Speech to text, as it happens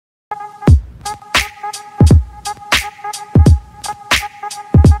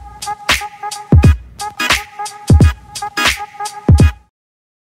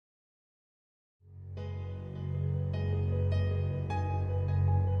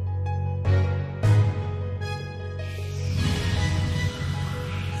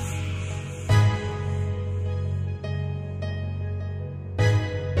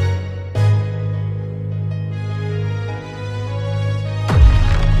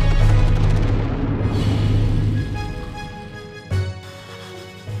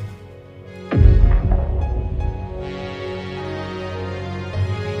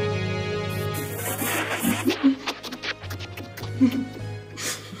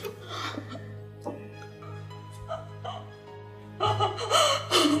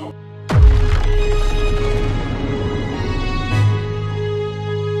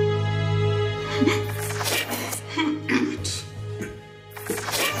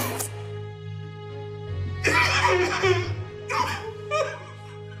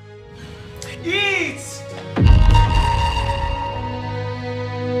Eat!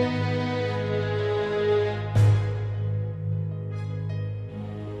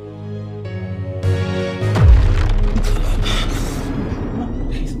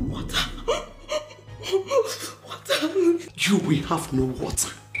 Please, water. Water. You will have no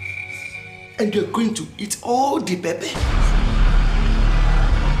water. And you're going to eat all the pepper.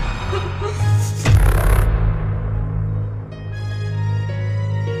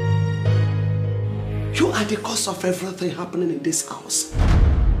 You are the cause of everything happening in this house.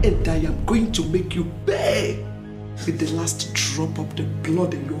 And I am going to make you pay with the last drop of the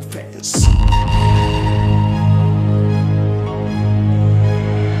blood in your veins.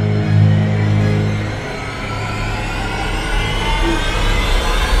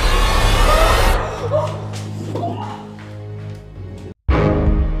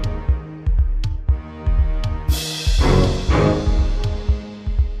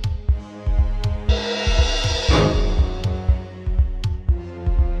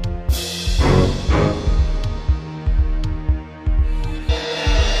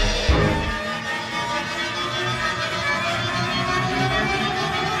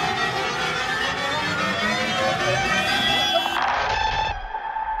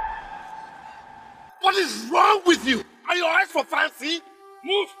 What is wrong with you? Are your eyes for fancy?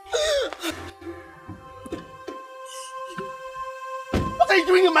 Move! What are you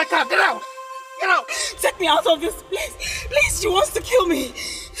doing in my car? Get out! Get out! Take me out of this place! Please, she wants to kill me!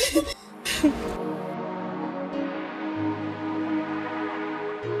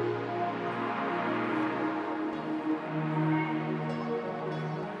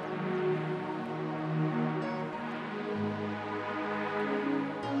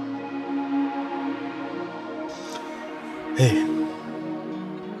 Hey,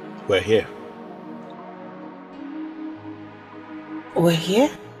 we're here. We're here?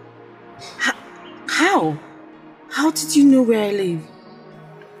 How? How did you know where I live?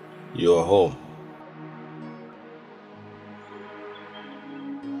 You're home.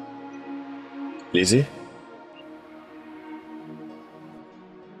 Lizzie?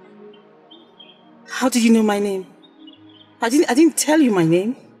 How did you know my name? I didn't tell you my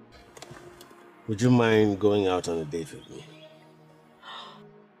name. Would you mind going out on a date with me?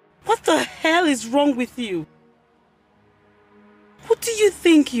 What the hell is wrong with you? Who do you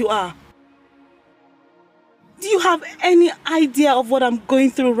think you are? Do you have any idea of what I'm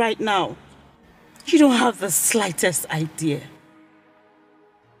going through right now? You don't have the slightest idea.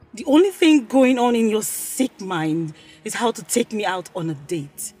 The only thing going on in your sick mind is how to take me out on a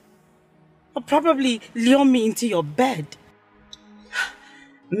date. Or probably lure me into your bed.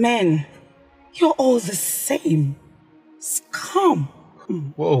 Men, you're all the same. Scum.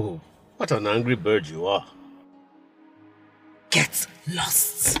 Whoa, what an angry bird you are. Get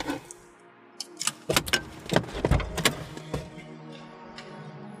lost.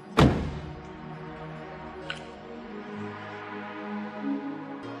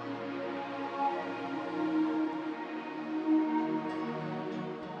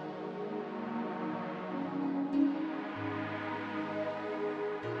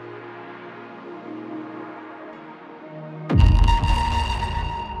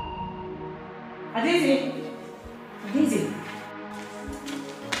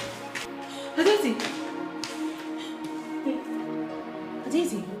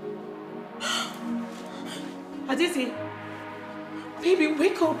 Aditi, baby,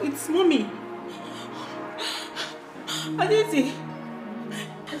 wake up, it's mommy. Aditi,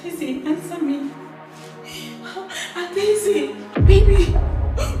 answer me. Aditi, baby,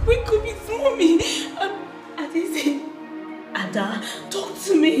 wake up, it's mommy. Aditi, Ada, talk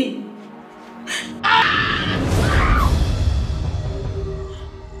to me.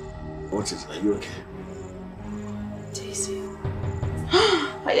 What is it? Are you okay? Daisy.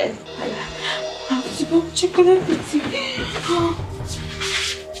 Hiya. Chocolate.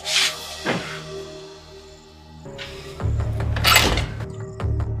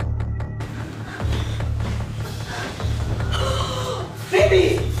 Baby!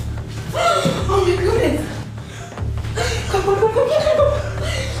 Oh my goodness! Come.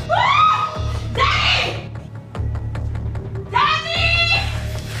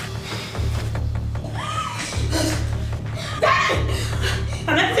 Daddy!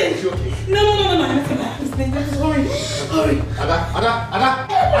 I'm not saying you okay. No. Hurry. Ada!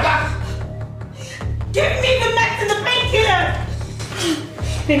 Give me the meds and the painkiller!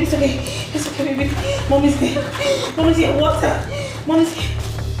 Baby, it's okay, baby. Mommy's here, water. Mommy's here.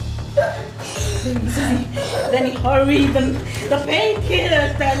 Baby, Danny, hurry, the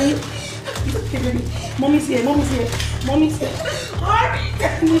painkillers, Danny. It's okay, baby. Mommy's here. Mommy's here. Mommy's here. Hurry!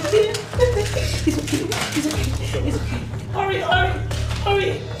 It's okay. It's okay. It's okay. Hurry, hurry,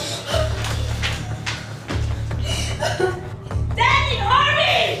 hurry. Daddy,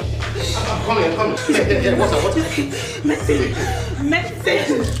 hurry! I'm coming. Yeah, what's up? Medicine.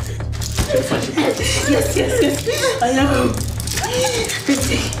 Yes. I love you.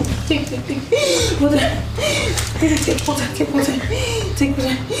 Take water. Take water. Drink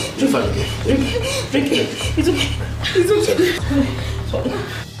it. It's okay.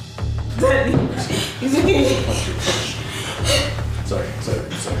 Daddy, it's okay. Sorry.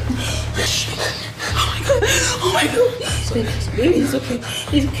 Oh my God. Baby,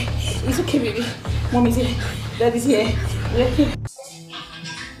 it's okay, baby. Mommy's here. Daddy's here. We're here.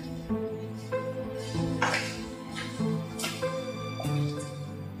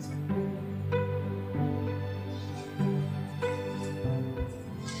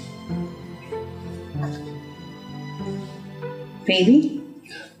 Baby?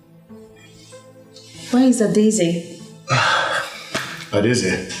 Where is the Daisy?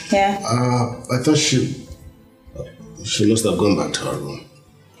 Daisy? Yeah. I thought she must have gone back to her room.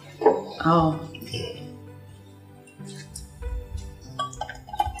 Oh.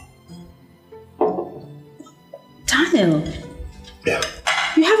 Daniel. Yeah.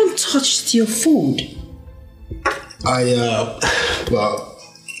 You haven't touched your food. I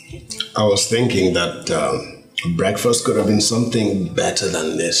was thinking that breakfast could have been something better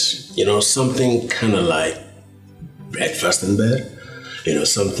than this. You know, something kind of like breakfast in bed. You know,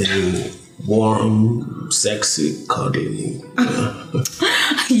 something warm, sexy, cuddly.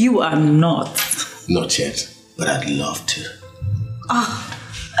 You are not. Not yet, but I'd love to.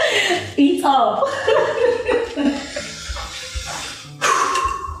 Eat up.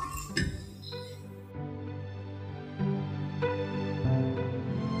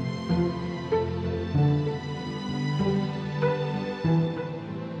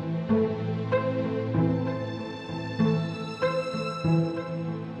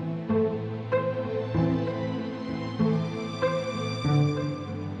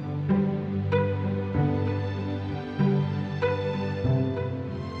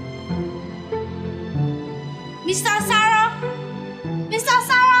 Mr. Sarah!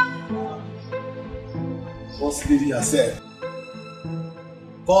 Boss lady herself.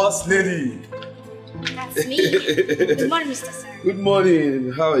 Boss lady. That's me. Good morning, Mr. Sarah. Good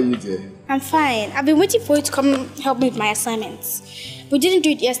morning. How are you dear? I'm fine. I've been waiting for you to come help me with my assignments. We didn't do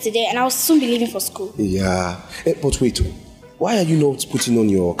it yesterday and I'll soon be leaving for school. Yeah. But wait, why are you not putting on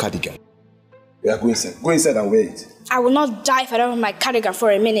your cardigan? Yeah, go inside. Go inside and wear it. I will not die if I don't have my cardigan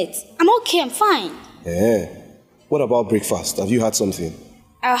for a minute. I'm okay, I'm fine. Yeah. What about breakfast? Have you had something?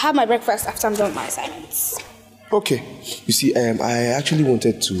 I'll have my breakfast after I'm done with my assignments. Okay. You see, I actually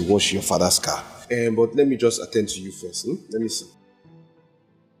wanted to wash your father's car. But let me just attend to you first. Let me see.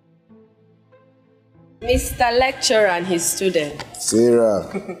 Mr. Lecturer and his student. Sarah.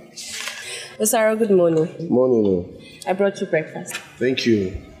 Oh, Sarah, good morning. Morning. I brought you breakfast. Thank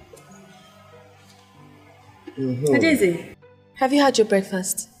you. Daisy, have you had your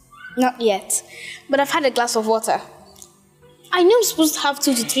breakfast? Not yet, but I've had a glass of water. I know I'm supposed to have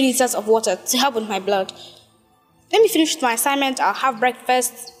 2 to 3 liters of water to help with my blood. Let me finish my assignment, I'll have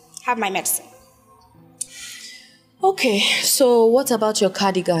breakfast, have my medicine. Okay, so what about your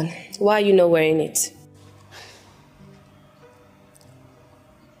cardigan? Why are you not wearing it?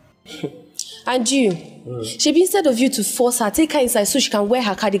 And you, Shebi, instead of you to force her, take her inside so she can wear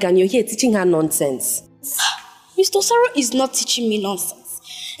her cardigan, you're here teaching her nonsense. Mr. Saro is not teaching me nonsense.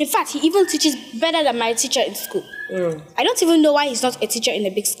 In fact, he even teaches better than my teacher in school. I don't even know why he's not a teacher in a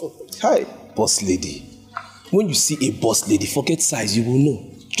big school. Hi, boss lady. When you see a boss lady, forget size, you will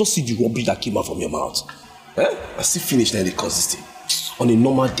know. Just see the rubbish that came out from your mouth. I still finished the course thing. On a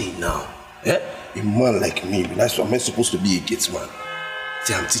normal day now, a man like me, that's what I'm supposed to be a gatesman.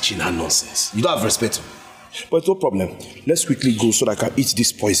 See, I'm teaching her nonsense. You don't have respect. But no problem. Let's quickly go so that I can eat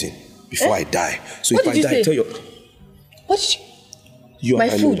this poison before I die. So What if did you I die, say? tell you. What did you... You My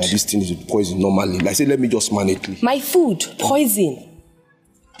and I know food. that this thing is poison normally. I say, let me just manage it. My food, poison.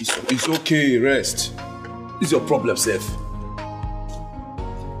 It's okay, rest. It's your problem, Seth.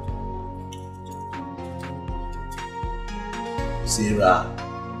 Sarah.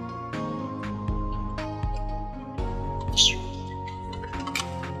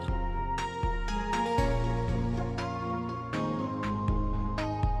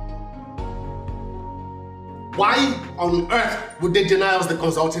 Why on earth would they deny us the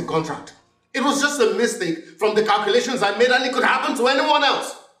consulting contract? It was just a mistake from the calculations I made and it could happen to anyone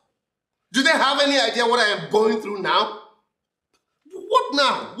else. Do they have any idea what I am going through now? What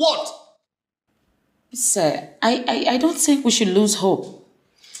now? What? Sir, I don't think we should lose hope.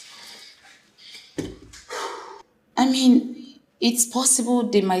 I mean, it's possible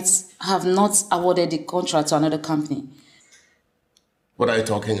they might have not awarded the contract to another company. What are you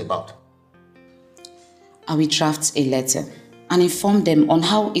talking about? I will draft a letter and inform them on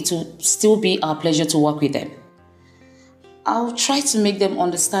how it will still be our pleasure to work with them. I'll try to make them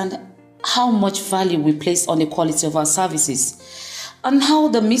understand how much value we place on the quality of our services and how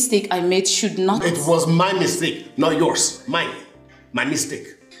the mistake I made should not... It was my mistake, not yours. Mine. My mistake.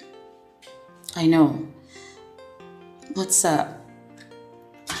 I know. But sir...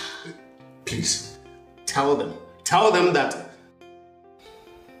 Please, tell them. Tell them that...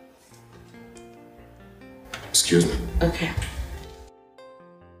 Excuse me. Okay.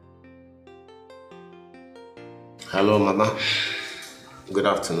 Hello, Mama. Good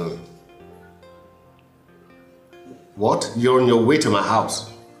afternoon. What? You're on your way to my house?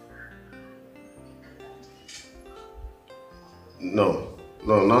 No,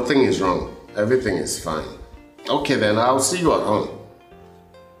 nothing is wrong. Everything is fine. Okay then, I'll see you at home.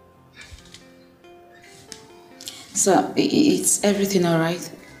 Sir, is everything all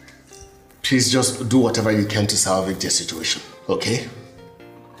right? Please just do whatever you can to salvage the situation, okay?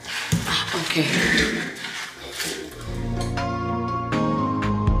 Okay.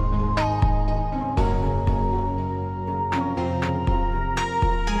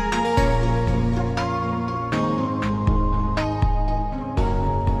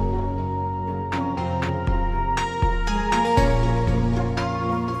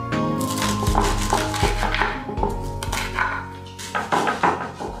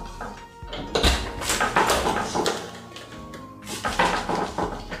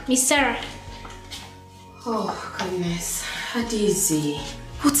 Miss Sarah. Oh, goodness. Adizzy,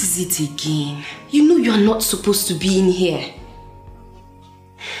 what is it again? You know you are not supposed to be in here.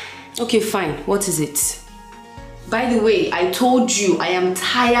 Okay, fine. What is it? By the way, I told you I am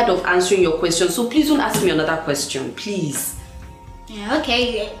tired of answering your questions, so please don't ask me another question, please. Yeah,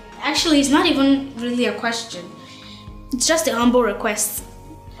 okay. Actually, it's not even really a question. It's just a humble request.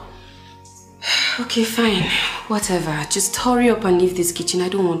 Okay, fine. Whatever. Just hurry up and leave this kitchen. I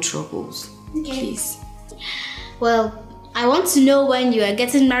don't want troubles. Okay. Please. Well, I want to know when you are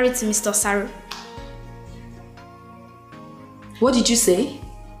getting married to Mr. Saru. What did you say?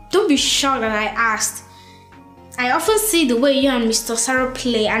 Don't be shocked that I asked. I often see the way you and Mr. Saru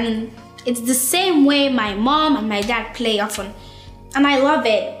play, and it's the same way my mom and my dad play often. And I love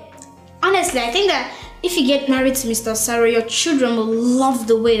it. Honestly, I think that if you get married to Mr. Saru, your children will love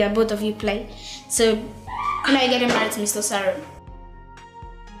the way that both of you play. So, when are you getting married to Mr. Saru?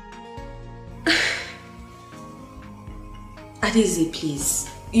 Adizzy, please.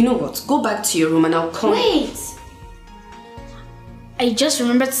 You know what? Go back to your room and I'll come. Wait! I just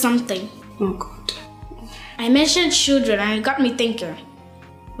remembered something. Oh God. I mentioned children and it got me thinking.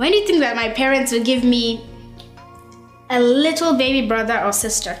 When do you think that my parents will give me a little baby brother or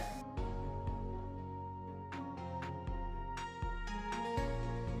sister?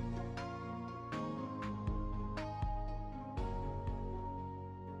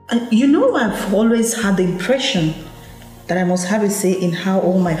 You know, I've always had the impression that I must have a say in how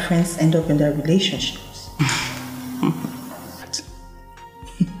all my friends end up in their relationships.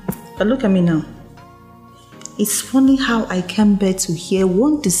 But look at me now. It's funny how I can't bear to hear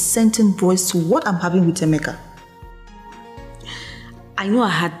one dissenting voice to what I'm having with Emeka. I know I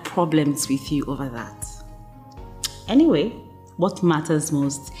had problems with you over that. Anyway, what matters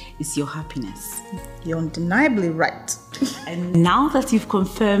most is your happiness. You're undeniably right. And now that you've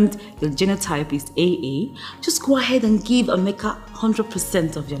confirmed your genotype is AA, just go ahead and give Emeka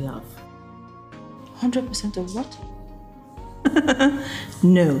 100% of your love. 100% of what?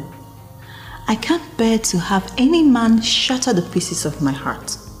 No. I can't bear to have any man shatter the pieces of my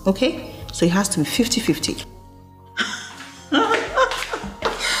heart. Okay? So it has to be 50-50.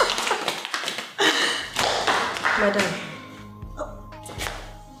 Madam.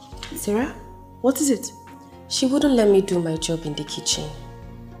 Sarah, what is it? She wouldn't let me do my job in the kitchen.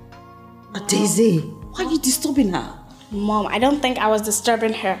 Daisy, why are you disturbing her? Mom, I don't think I was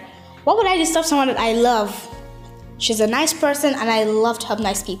disturbing her. Why would I disturb someone that I love? She's a nice person and I love to help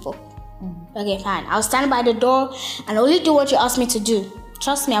nice people. Okay, fine. I'll stand by the door and only do what you ask me to do.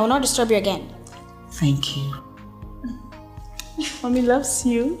 Trust me, I will not disturb you again. Thank you. Mommy loves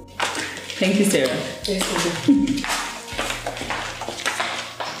you. Thank you, Sarah.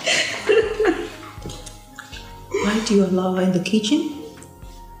 Why do you allow her in the kitchen?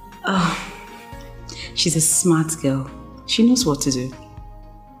 Oh, she's a smart girl. She knows what to do.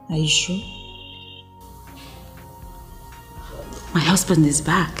 Are you sure? My husband is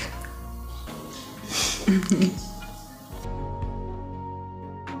back. All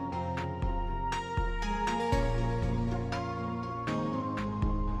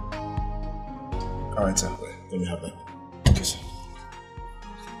right, sir. Let me have that. Okay, sir.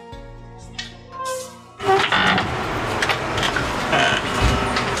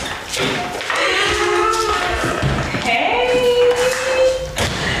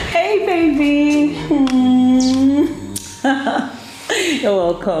 Hey, baby. You're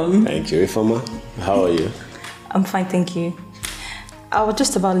welcome. Thank you, Ifeoma. How are you? I'm fine, thank you. I was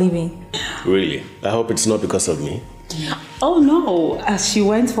just about leaving. Really? I hope it's not because of me. Oh no, she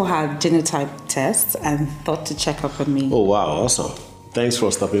went for her genotype test and thought to check up on me. Oh, wow, awesome. Thanks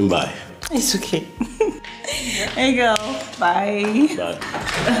for stopping by. It's okay. Hey girl, bye. Bye.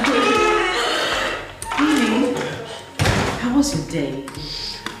 How was your day?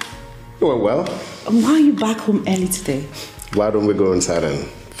 You went well. Why are you back home early today? Why don't we go inside and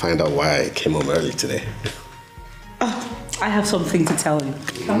find out why I came home early today? I have something to tell you.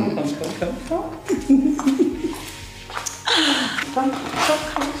 Come.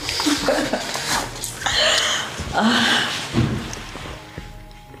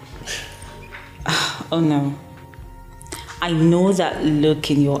 Oh no. I know that look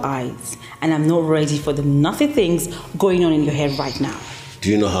in your eyes, and I'm not ready for the naughty things going on in your head right now. Do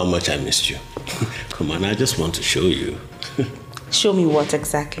you know how much I missed you? Come on, I just want to show you. Show me what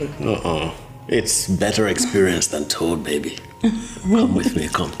exactly? It's better experience than told, baby. Come with me.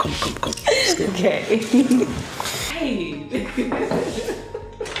 Come. Let's go. Okay. Hey.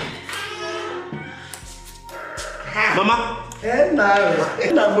 Mama.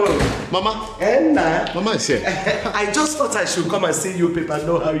 Mama is here. I just thought I should come and see you people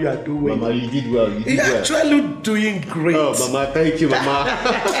know how you are doing. Mama, you did well. You're actually doing great. Oh, Mama, thank you, Mama.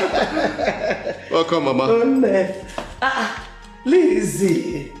 Welcome, Mama.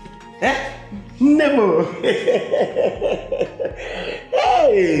 Lizzie. Nemo.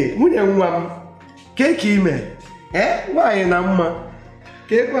 Hey, munye mwam. Keki ime. Why na mma?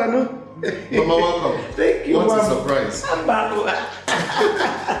 Keki ano? Mama, welcome. Thank you. What's the surprise?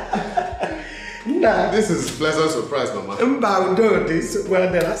 Nah. This is a pleasant surprise, Mama. This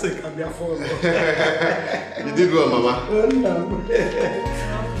well then I say come here for. You did well, Mama. Oh no.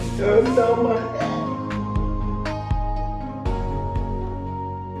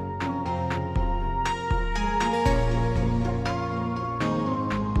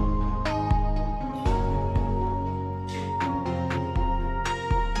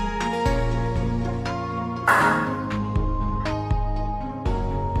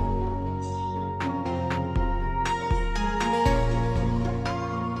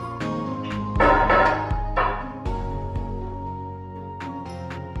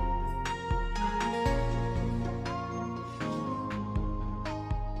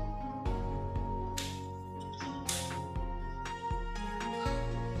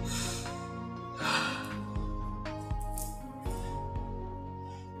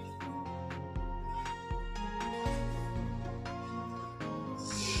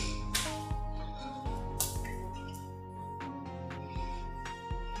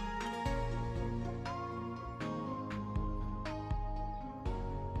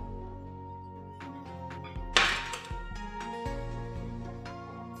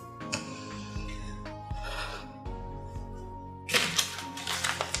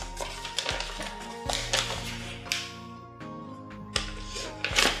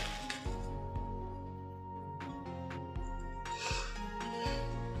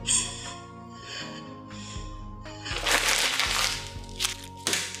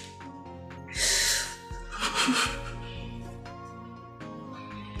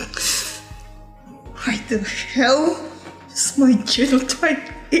 Why the hell is my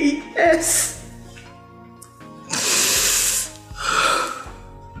genotype AS?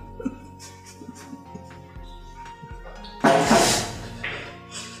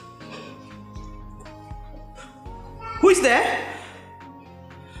 Who is there?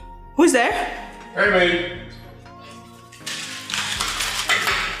 Who is there? Hey, mate.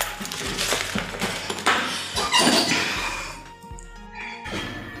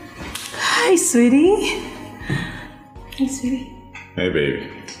 Hi, sweetie. Hey, sweetie. Hey, baby.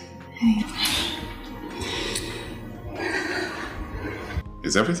 Hey.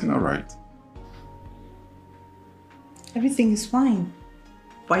 Is everything all right? Everything is fine.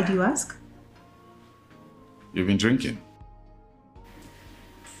 Why do you ask? You've been drinking?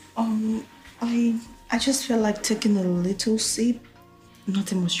 I just felt like taking a little sip.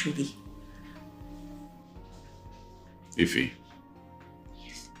 Nothing much really. Ify.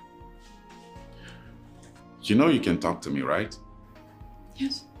 You know you can talk to me, right?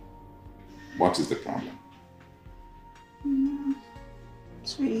 Yes. What is the problem?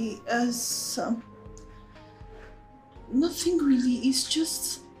 Sweetie, nothing really. It's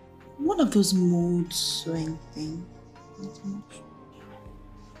just one of those mood swing things. Not much.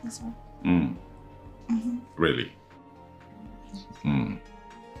 That's all. Really?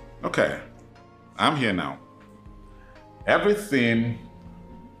 Okay. I'm here now. Everything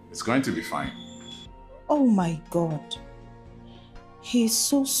is going to be fine. Oh my God. He's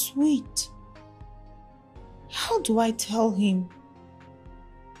so sweet. How do I tell him?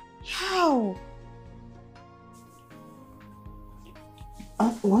 How?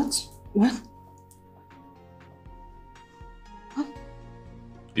 What? What? What?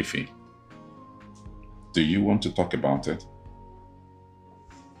 Ife, do you want to talk about it?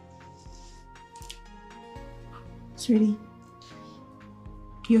 Sweetie,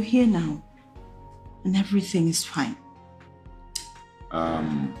 you're here now, and everything is fine.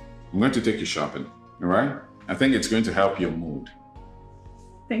 I'm going to take you shopping, all right? I think it's going to help your mood.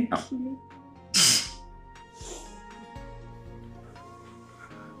 Thank you.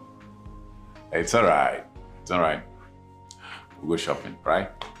 It's all right. It's all right. We'll go shopping,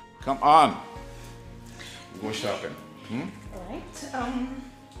 right? Come on. We'll go shopping. All right.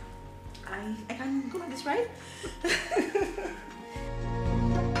 I can go like this, right?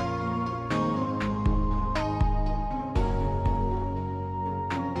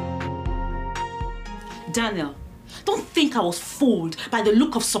 Daniel, don't think I was fooled by the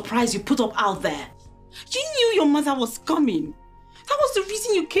look of surprise you put up out there. You knew your mother was coming. That was the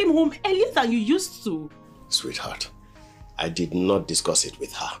reason you came home earlier than you used to. Sweetheart, I did not discuss it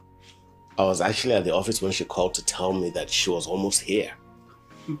with her. I was actually at the office when she called to tell me that she was almost here.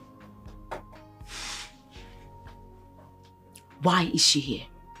 Why is she here?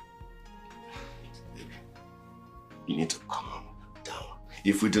 You need to calm down.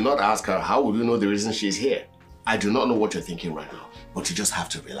 If we do not ask her, how will we know the reason she's here? I do not know what you're thinking right now, but you just have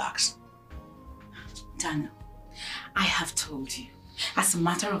to relax. Daniel, I have told you. As a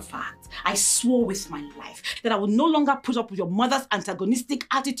matter of fact, I swore with my life that I would no longer put up with your mother's antagonistic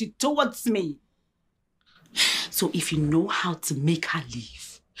attitude towards me. So if you know how to make her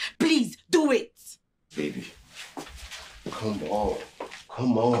leave, please do it. Baby, come on.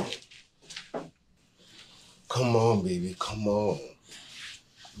 Come on. Come on, baby, come on.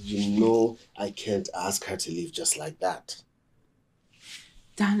 You know I can't ask her to leave just like that.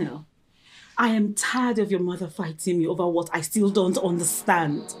 Daniel, I am tired of your mother fighting me over what I still don't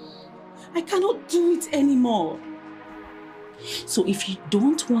understand. I cannot do it anymore. So if you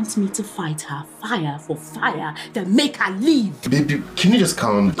don't want me to fight her fire for fire, then make her leave. Baby, can you just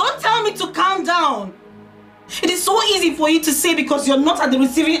calm down? Don't tell me to calm down. It is so easy for you to say because you're not at the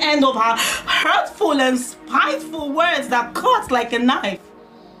receiving end of her hurtful and spiteful words that cut like a knife.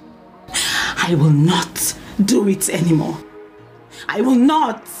 I will not do it anymore. I will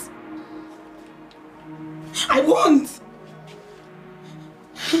not. I won't.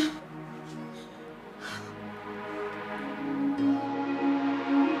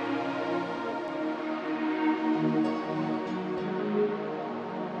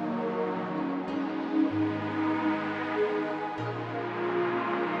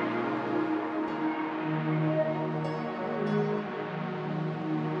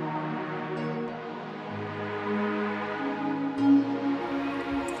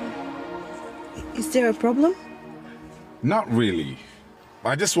 Is there a problem? Not really.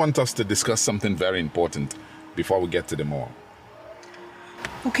 I just want us to discuss something very important before we get to the mall.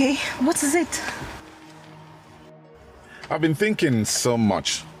 Okay, what is it? I've been thinking so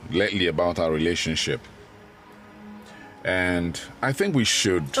much lately about our relationship. And I think we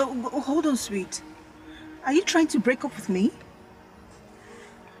should... Oh, hold on, sweet. Are you trying to break up with me?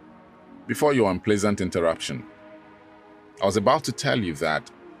 Before your unpleasant interruption, I was about to tell you that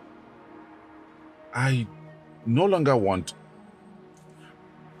I no longer want...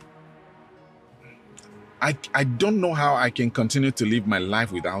 I don't know how I can continue to live my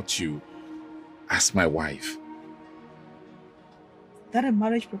life without you as my wife. That a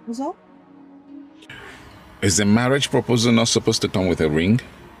marriage proposal? Is the marriage proposal not supposed to come with a ring?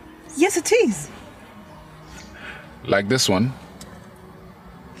 Yes, it is. Like this one?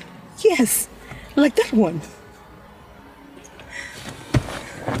 Yes, like that one.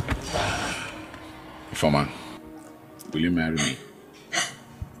 Ifeoma, will you marry me?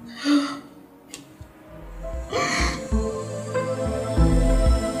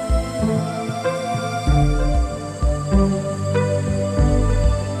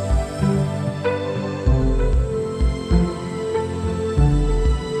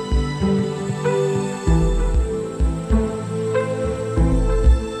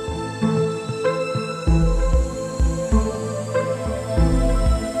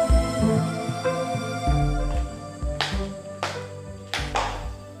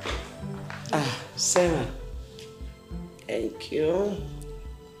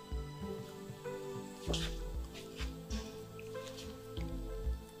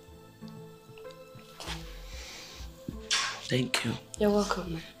 Thank you. You're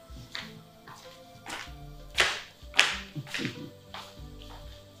welcome, ma.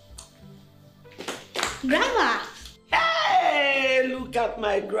 Grandma! Hey, look at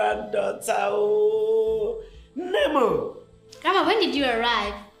my granddaughter. Oh, Nemo. Grandma, when did you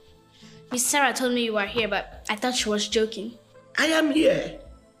arrive? Miss Sarah told me you were here, but I thought she was joking. I am here.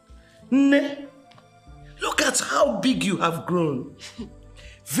 Ne, look at how big you have grown.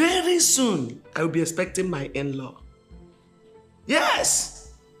 Very soon, I will be expecting my in-law.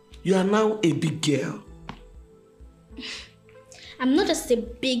 Yes, you are now a big girl. I'm not just a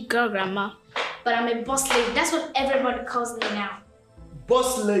big girl, Grandma, but I'm a boss lady. That's what everybody calls me now.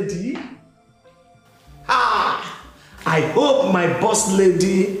 Boss lady? Ah! I hope my boss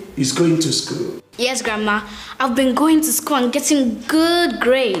lady is going to school. Yes, Grandma. I've been going to school and getting good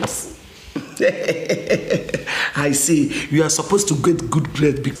grades. I see. You are supposed to get good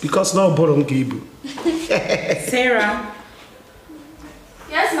grades because now Borom gave you. Sarah.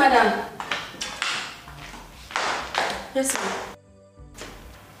 Yes, madam. Yes, ma'am.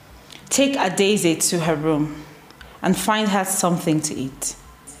 Take Adaeze to her room and find her something to eat.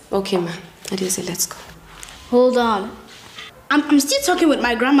 Okay, ma'am. Adaeze, let's go. Hold on. I'm still talking with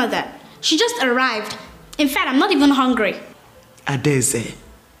my grandmother. She just arrived. In fact, I'm not even hungry. Adaeze,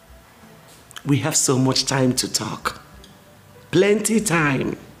 we have so much time to talk. Plenty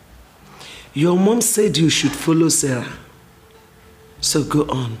time. Your mom said you should follow Sarah. So go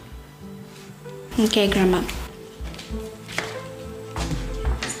on. Okay, Grandma.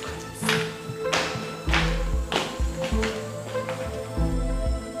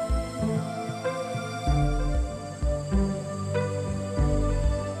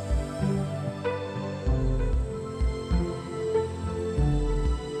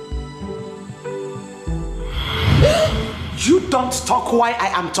 You don't talk while I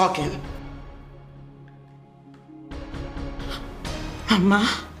am talking. Mama,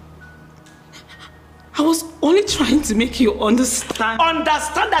 I was only trying to make you understand.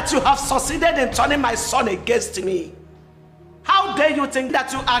 Understand that you have succeeded in turning my son against me. How dare you think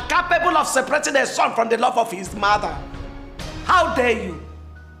that you are capable of separating a son from the love of his mother? How dare you?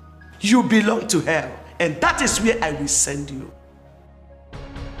 You belong to hell, and that is where I will send you.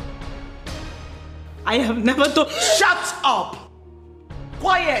 I have never done. Shut up!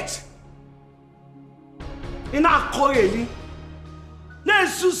 Quiet!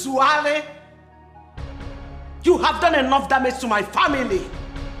 You have done enough damage to my family.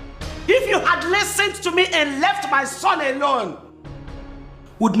 If you had listened to me and left my son alone,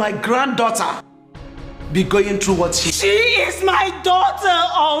 would my granddaughter be going through what She is my daughter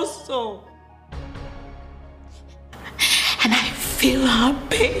also. And I feel her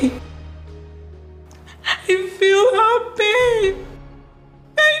pain. I feel her pain.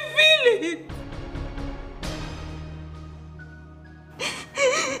 I feel it.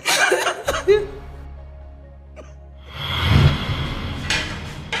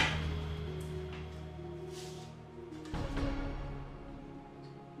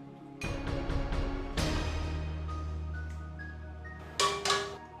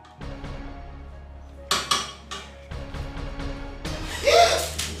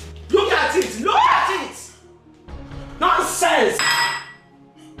 Look at it! Look at it! Nonsense!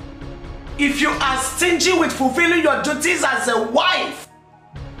 If you are stingy with fulfilling your duties as a wife,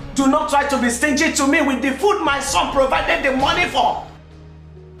 do not try to be stingy to me with the food my son provided the money for.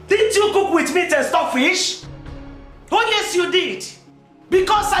 Didn't you cook with meat and stockfish? Oh yes, you did.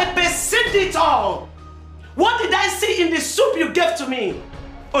 Because I perceived it all. What did I see in the soup you gave to me?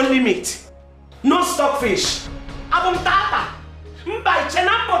 Only meat. No stockfish. Abum tata. Mbai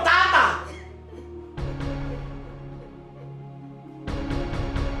chenampo tata.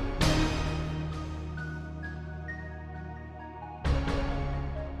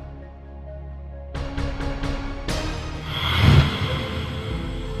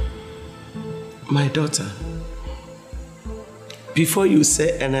 My daughter, before you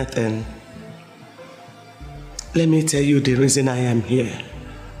say anything, let me tell you the reason I am here.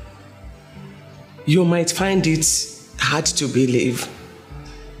 You might find it hard to believe,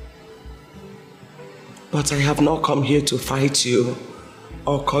 but I have not come here to fight you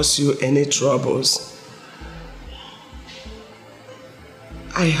or cause you any troubles.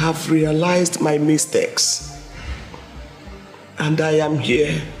 I have realized my mistakes, and I am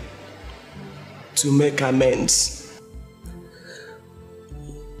here to make amends.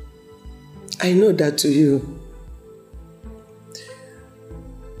 I know that to you,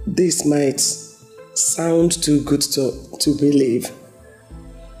 this might sound too good to believe,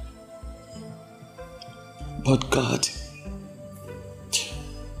 But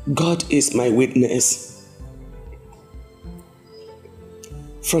God is my witness.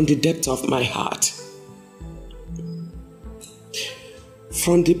 From the depth of my heart,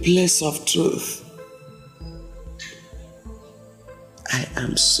 from the place of truth, I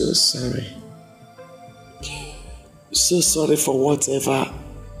am so sorry. So sorry for whatever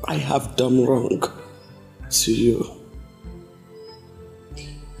I have done wrong to you.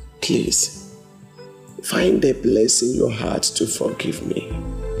 Please, find a place in your heart to forgive me.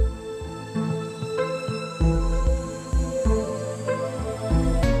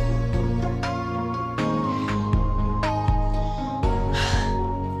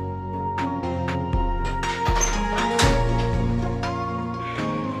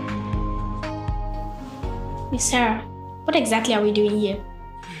 Miss Sarah, what exactly are we doing here?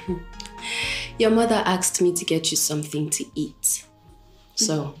 Your mother asked me to get you something to eat.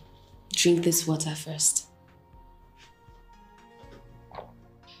 So, drink this water first.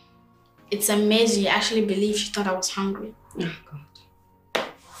 It's amazing you actually believe she thought I was hungry. Oh, God.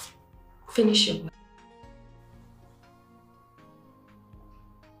 Finish your water.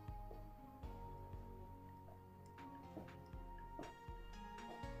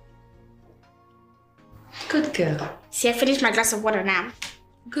 Good girl. See, I finished my glass of water now.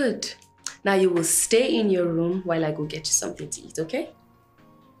 Good. Now you will stay in your room while I go get you something to eat, okay?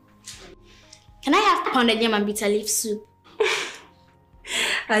 Can I have pounded yam and bitter leaf soup?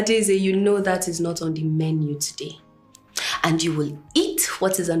 Adeze, you know that is not on the menu today. And you will eat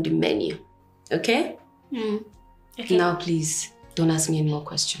what is on the menu, okay? Okay. Now please, don't ask me any more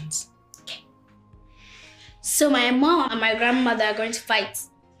questions. Okay. So my mom and my grandmother are going to fight.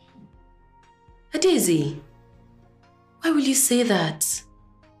 Adeze, why will you say that?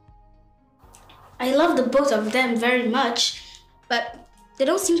 I love the both of them very much, but they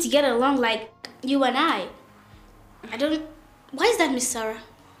don't seem to get along like you and I. Why is that, Miss Sarah?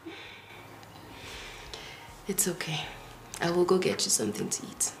 It's okay. I will go get you something to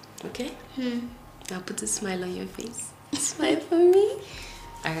eat, okay? I'll put a smile on your face. Smile for me.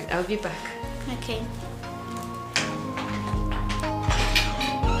 All right, I'll be back. Okay.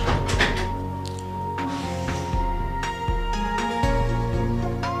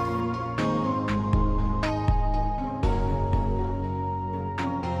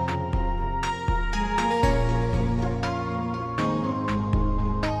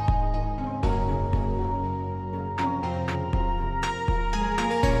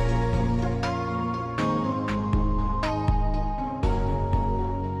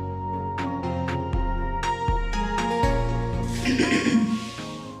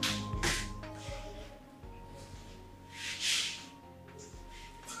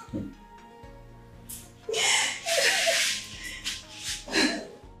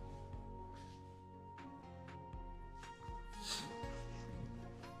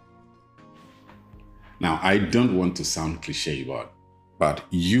 Now, I don't want to sound cliche, but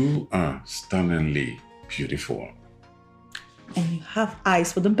you are stunningly beautiful. And you have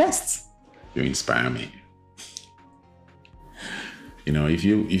eyes for the best. You inspire me. You know, if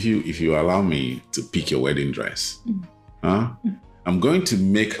you allow me to pick your wedding dress, I'm going to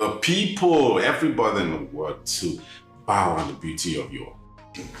make everybody in the world to bow at the beauty of you.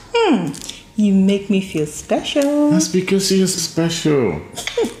 You make me feel special. That's because you're special.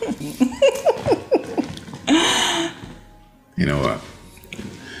 You know what?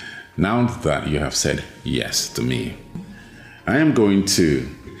 Now that you have said yes to me, I am going to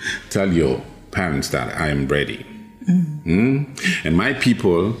tell your parents that I am ready. And my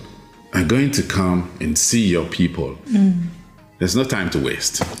people are going to come and see your people. There's no time to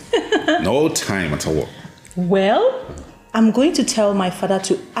waste. No time at all. Well, I'm going to tell my father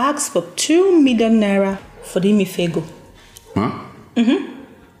to ask for 2 million naira for the Imifego. Huh?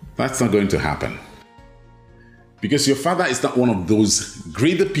 That's not going to happen. Because your father is not one of those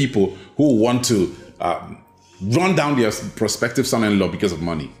greedy people who want to run down their prospective son-in-law because of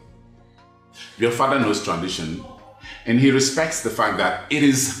money. Your father knows tradition, and he respects the fact that it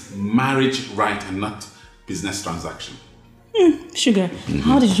is marriage right and not business transaction. Sugar,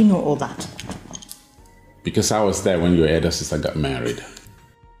 how did you know all that? Because I was there when your elder sister got married.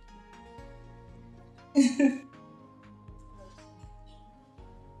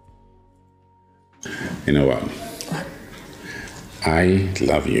 You know what? I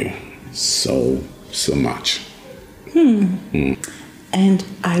love you so much. And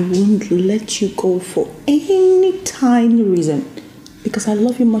I won't let you go for any tiny reason because I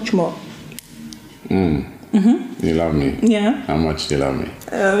love you much more. You love me? Yeah. How much do you love me?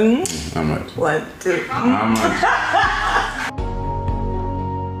 How much? 1, 2. How much?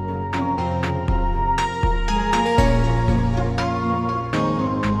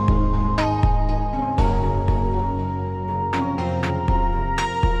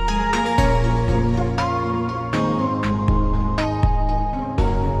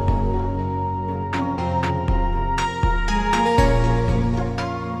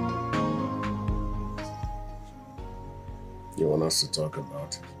 want us to talk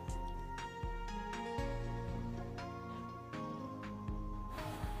about it.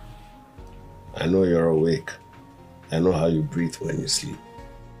 I know you're awake. I know how you breathe when you sleep.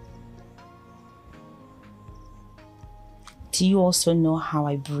 Do you also know how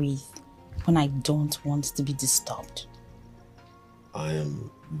I breathe when I don't want to be disturbed? I am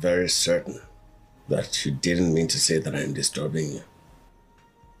very certain that you didn't mean to say that I am disturbing you.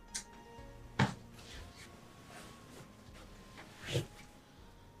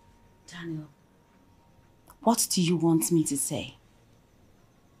 Daniel, what do you want me to say?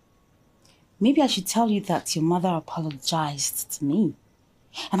 Maybe I should tell you that your mother apologized to me,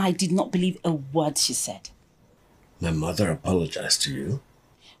 and I did not believe a word she said. My mother apologized to you?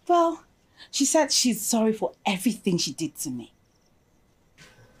 Well, she said she's sorry for everything she did to me.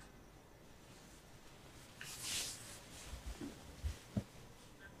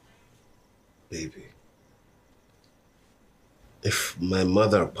 Baby, if my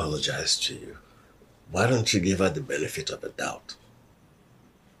mother apologized to you, why don't you give her the benefit of the doubt?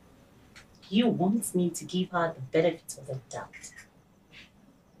 You want me to give her the benefit of the doubt?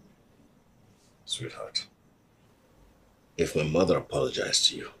 Sweetheart, if my mother apologized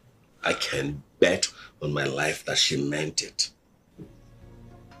to you, I can bet on my life that she meant it.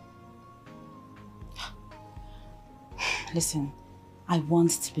 Listen, I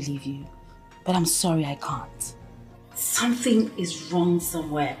want to believe you, but I'm sorry I can't. Something is wrong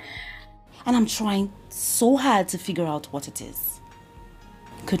somewhere, and I'm trying so hard to figure out what it is.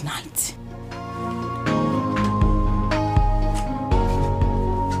 Good night.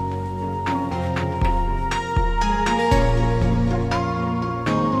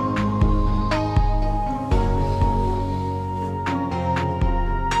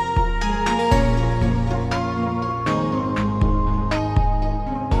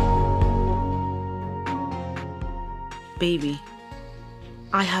 Baby,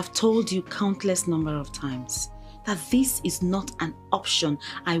 I have told you countless number of times that this is not an option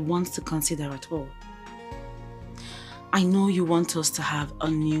I want to consider at all. I know you want us to have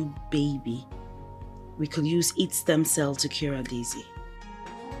a new baby. We could use its stem cell to cure a Daisy.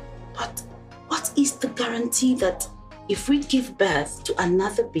 But what is the guarantee that if we give birth to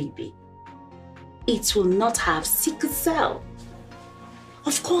another baby, it will not have sickle cell?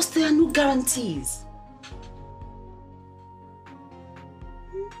 Of course, there are no guarantees.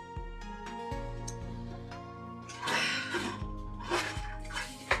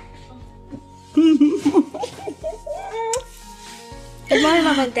 Good morning,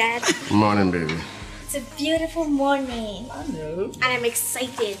 Mom and Dad. Morning, baby. It's a beautiful morning. I know. And I'm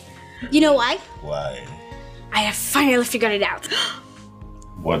excited. You know why? Why? I have finally figured it out.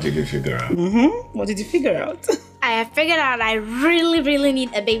 What did you figure out? What did you figure out? I have figured out I really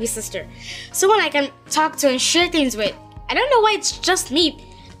need a baby sister. Someone I can talk to and share things with. I don't know why it's just me.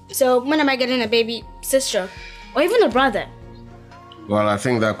 So when am I getting a baby sister? Or even a brother? Well, I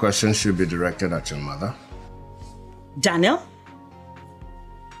think that question should be directed at your mother. Daniel?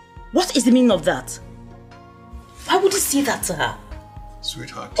 What is the meaning of that? Why would you say that to her?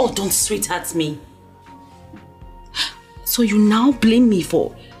 Sweetheart. Oh, don't sweetheart me. So you now blame me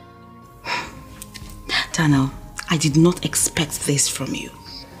for... Daniel, I did not expect this from you.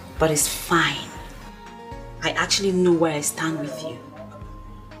 But it's fine. I actually know where I stand with you.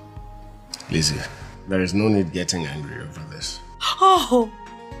 Lizzie, there is no need getting angry over this. Oh,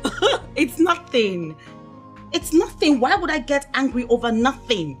 it's nothing. It's nothing. Why would I get angry over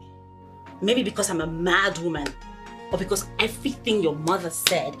nothing? Maybe because I'm a mad woman, or because everything your mother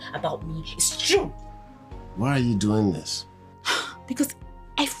said about me is true. Why are you doing this? Because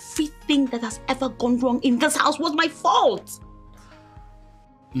everything that has ever gone wrong in this house was my fault.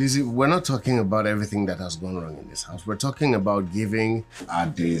 Lizzie, we're not talking about everything that has gone wrong in this house. We're talking about giving our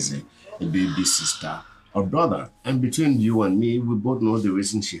Daisy a baby sister or brother. And between you and me, we both know the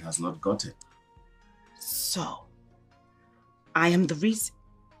reason she has not got it. So, I am the reason.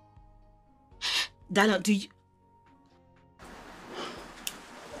 Daniel, do you...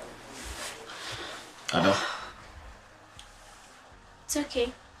 Ada? It's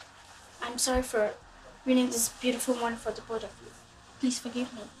okay. I'm sorry for ruining this beautiful morning for the both of you. Please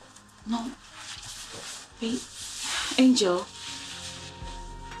forgive me. No. Wait. Angel.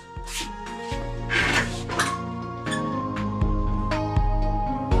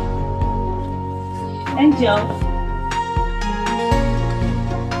 Angel.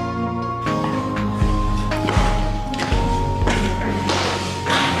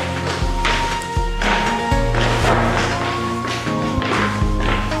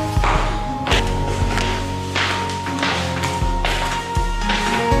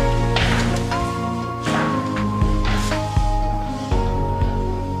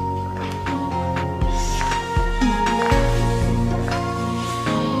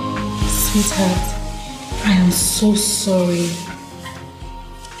 Sweetheart, I am so sorry.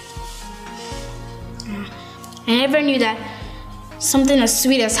 I never knew that something as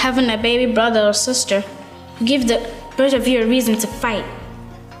sweet as having a baby brother or sister would give the both of you a reason to fight.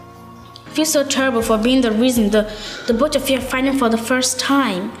 I feel so terrible for being the reason the both of you are fighting for the first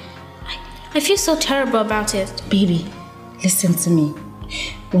time. I feel so terrible about it. Baby, listen to me.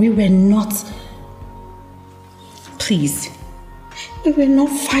 We were not... Please. We were not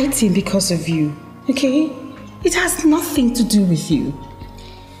fighting because of you, okay? It has nothing to do with you.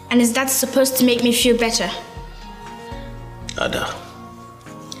 And is that supposed to make me feel better? Ada,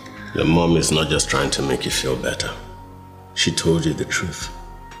 your mom is not just trying to make you feel better. She told you the truth.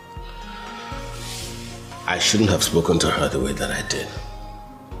 I shouldn't have spoken to her the way that I did.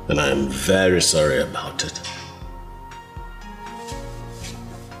 And I am very sorry about it.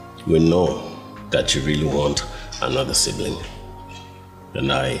 We know that you really want another sibling. And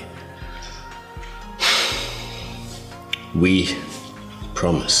we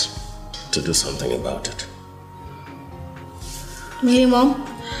promise to do something about it. Really, Mom?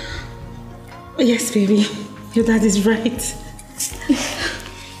 Yes, baby. Your dad is right.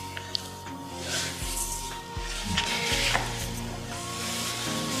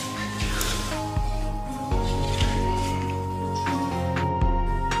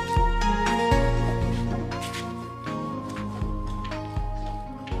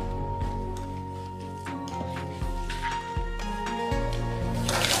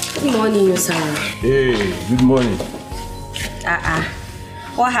 Good morning, Sarah. Hey, good morning.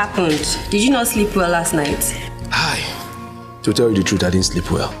 What happened? Did you not sleep well last night? Hi. To tell you the truth, I didn't sleep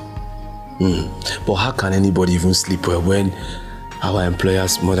well. But how can anybody even sleep well when our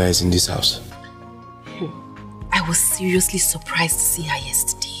employer's mother is in this house? I was seriously surprised to see her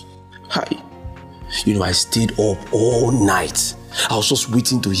yesterday. Hi. You know, I stayed up all night. I was just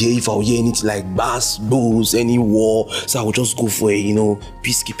waiting to hear if I'll hear anything like bass, bulls, any war. So I would just go for a,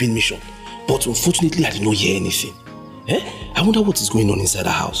 peacekeeping mission. But unfortunately, I did not hear anything. I wonder what is going on inside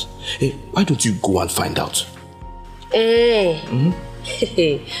the house. Why don't you go and find out? Oh,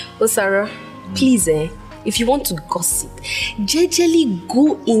 Sarah, please, if you want to gossip, jejely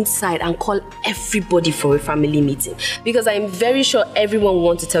go inside and call everybody for a family meeting. Because I'm very sure everyone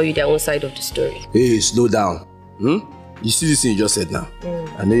wants to tell you their own side of the story. Hey, slow down. You see this thing you just said now?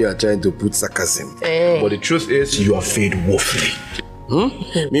 I know you are trying to put sarcasm. But the truth is, you are failed woefully.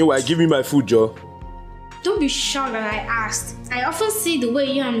 Meanwhile, give me my food, Joe. Don't be shocked that I asked. I often see the way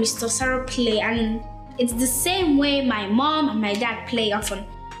you and Mr. Sarah play, and it's the same way my mom and my dad play often.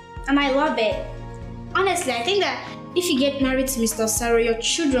 And I love it. Honestly, I think that if you get married to Mr. Sarah, your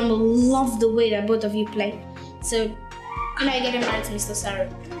children will love the way that both of you play. So, when are you getting married to Mr. Sarah?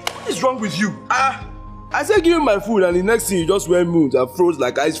 What is wrong with you? I said give me my food, and the next thing you just went moons and froze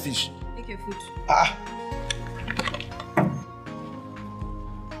like ice fish. Take your food.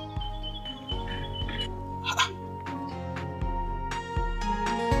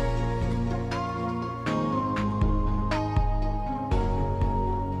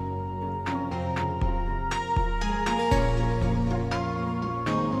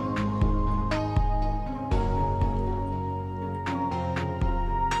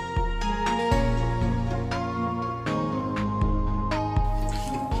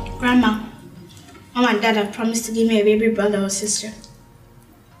 Grandma, Mom and Dad have promised to give me a baby brother or sister.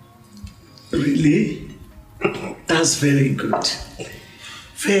 Really? That's very good.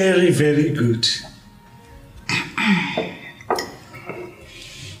 Very, very good.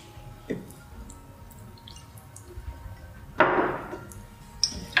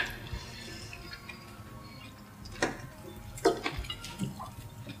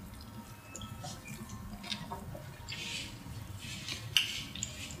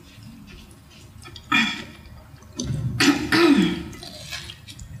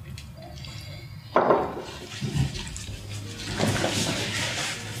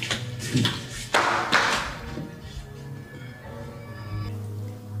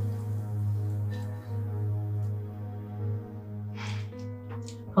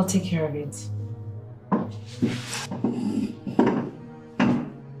 I'll take care of it.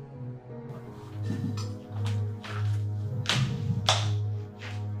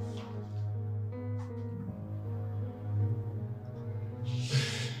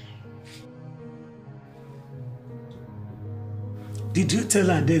 Did you tell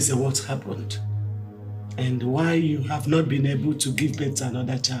Adeze what happened? And why you have not been able to give birth to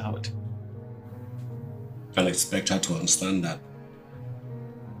another child? I'll expect her to understand that.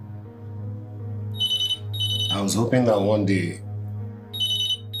 I was hoping that one day...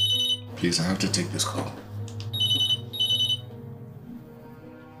 Please, I have to take this call.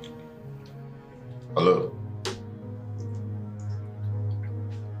 Hello.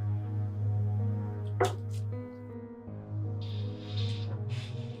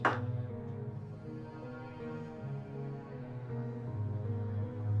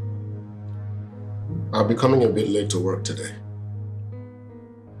 I'll be coming a bit late to work today.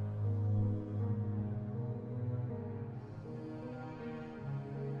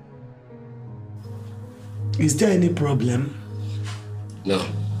 Is there any problem? No,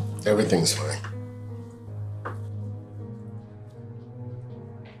 everything's fine.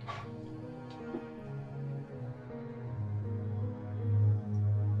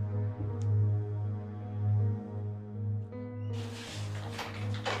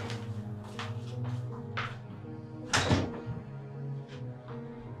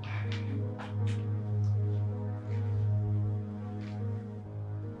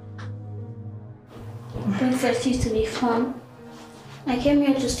 Breakfast used to be fun. I came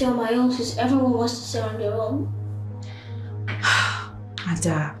here to stay on my own since everyone wants to stay on their own.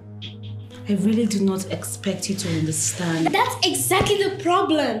 Ada, I really do not expect you to understand. That's exactly the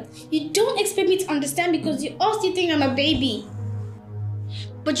problem. You don't expect me to understand because you all still think I'm a baby.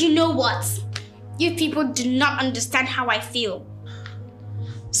 But you know what? You people do not understand how I feel.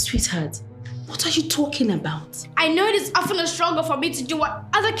 Sweetheart, what are you talking about? I know it is often a struggle for me to do what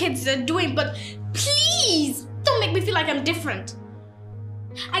other kids are doing, but please don't make me feel like I'm different.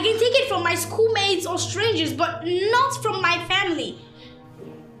 I can take it from my schoolmates or strangers, but not from my family.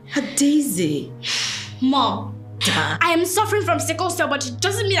 Daisy. Mom, I am suffering from sickle cell, but it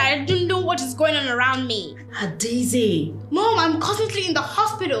doesn't mean I don't know what is going on around me. Daisy. Mom, I'm constantly in the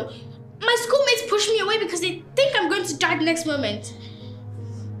hospital. My schoolmates push me away because they think I'm going to die the next moment.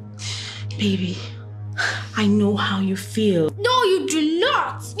 Baby, I know how you feel. No, you do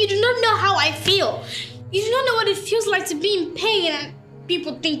not. You do not know how I feel. You do not know what it feels like to be in pain and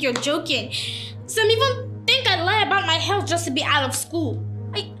people think you're joking. Some even think I lie about my health just to be out of school.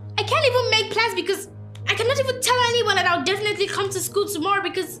 I can't even make plans because I cannot even tell anyone that I'll definitely come to school tomorrow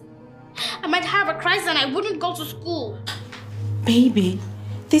because I might have a crisis and I wouldn't go to school. Baby,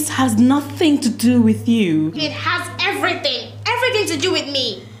 this has nothing to do with you. It has everything to do with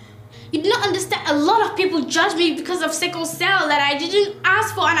me. You do not understand. A lot of people judge me because of sickle cell that I didn't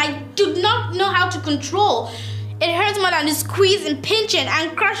ask for and I do not know how to control. It hurts more than the squeeze and pinching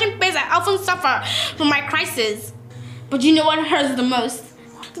and crushing pains I often suffer from my crisis. But you know what hurts the most?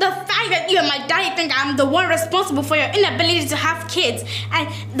 The fact that you and my daddy think I'm the one responsible for your inability to have kids and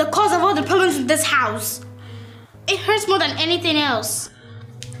the cause of all the problems in this house. It hurts more than anything else.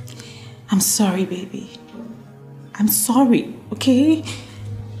 I'm sorry, baby. I'm sorry, okay?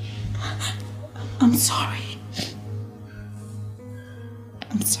 I'm sorry.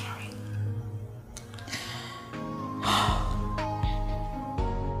 I'm sorry.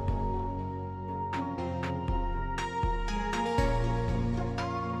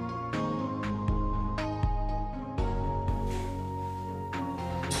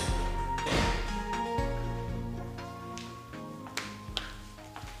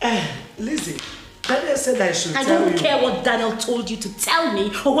 Lizzie, Daniel said I should tell you. I don't care what Daniel told you to tell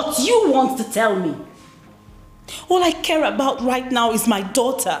me or what you want to tell me. All I care about right now is my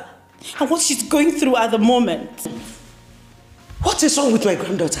daughter and what she's going through at the moment. What is wrong with my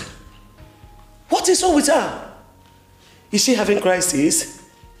granddaughter? What is wrong with her? Is she having crisis?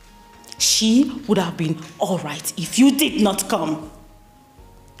 She would have been all right if you did not come.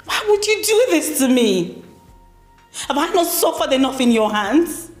 Why would you do this to me? Have I not suffered enough in your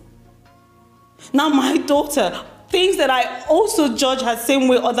hands? Now my daughter thinks that I also judge her same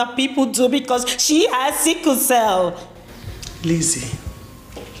way other people do because she has sickle cell. Lizzie,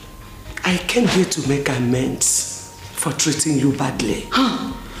 I came here to make amends for treating you badly.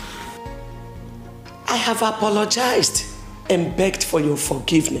 I have apologized and begged for your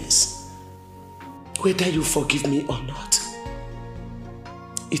forgiveness. Whether you forgive me or not,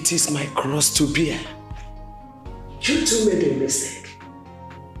 it is my cross to bear. You too made a mistake.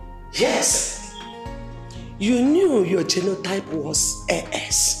 Yes. You knew your genotype was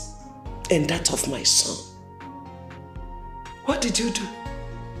AS and that of my son. What did you do?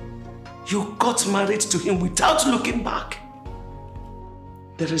 You got married to him without looking back.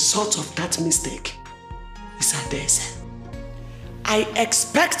 The result of that mistake is Adese. I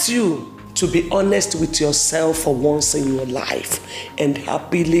expect you to be honest with yourself for once in your life and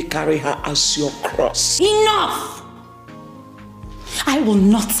happily carry her as your cross. Enough! I will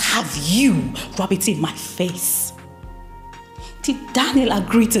not have you rub it in my face. Did Daniel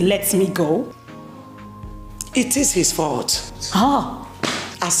agree to let me go? It is his fault. Ah.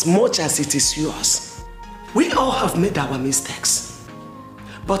 As much as it is yours. We all have made our mistakes.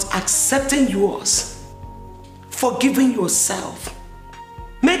 But accepting yours, forgiving yourself,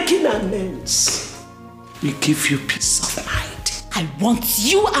 making amends, will give you peace of mind. I want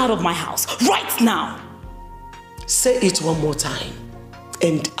you out of my house right now. Say it one more time,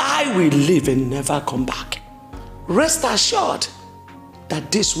 and I will leave and never come back. Rest assured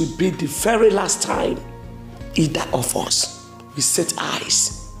that this will be the very last time either of us will set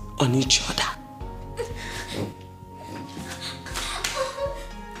eyes on each other.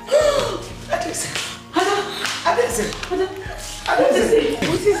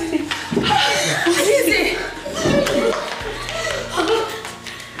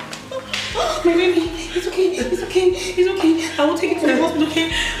 My baby, it's okay, it's okay, it's okay. I will take it to the hospital,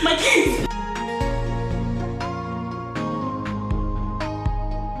 okay? My kids.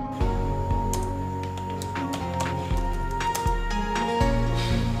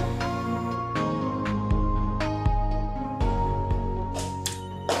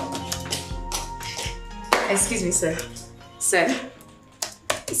 Excuse me, sir. Sir.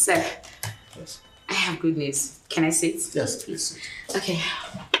 Sir. Yes. I have good news. Can I sit? Yes, please sit. Okay.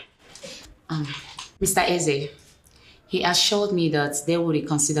 Mr. Eze, he assured me that they will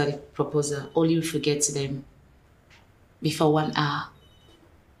reconsider the proposal only if we get to them before 1 hour.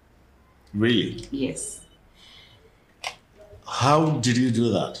 Really? Yes. How did you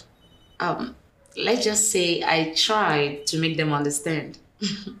do that? Let's just say I tried to make them understand.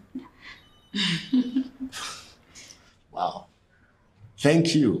 Wow.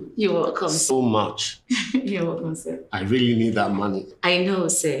 Thank you. You're welcome. So much. You're welcome, sir. I really need that money. I know,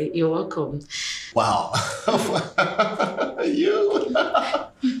 sir. You're welcome. Wow. You.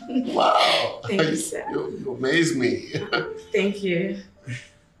 Wow. Thank you, sir. You amaze me. Thank you.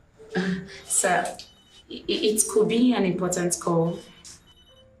 Sir, it could be an important call.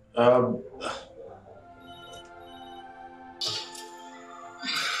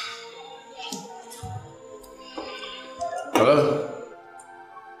 Hello?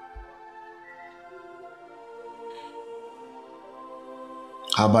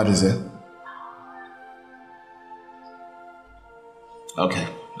 How bad is it? Okay,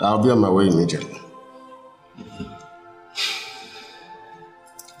 I'll be on my way immediately.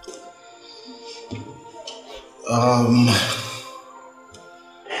 I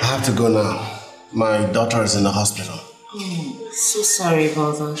have to go now. My daughter is in the hospital. Oh, so sorry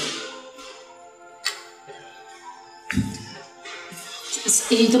about that.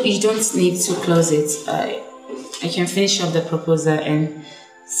 You don't need to close it. I can finish up the proposal and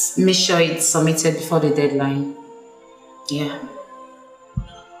make sure it's submitted before the deadline. Yeah.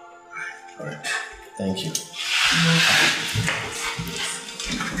 All right. Thank you.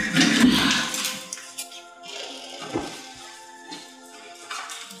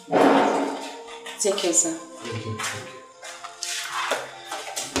 Take care, sir. Thank you.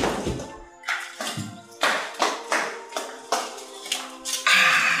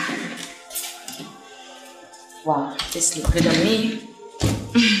 Wow, this looks good on me.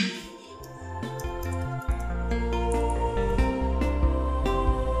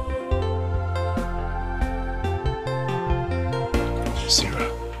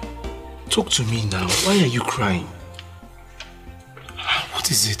 Sarah, talk to me now. Why are you crying? What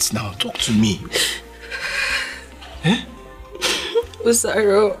is it now? Talk to me. Eh?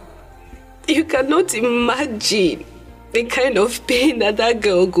 Sarah, you cannot imagine the kind of pain that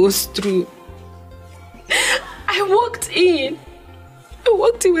girl goes through. I walked in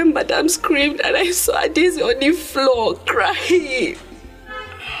when Madame screamed and I saw Daisy on the floor crying.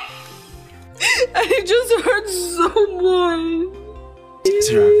 And it just hurt so much.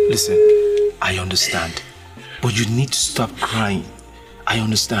 Sarah, listen, I understand. But you need to stop crying. I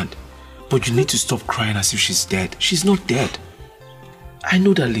understand. But you need to stop crying as if she's dead. She's not dead. I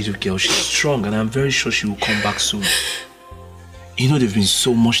know that little girl, she's strong and I'm very sure she will come back soon. You know there's been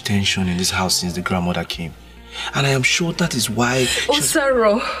so much tension in this house since the grandmother came. And I am sure that is why... Oh,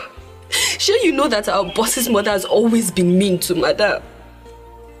 Sarah, sure you know that our boss's mother has always been mean to Madame.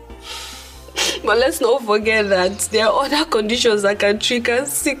 But let's not forget that there are other conditions that can trigger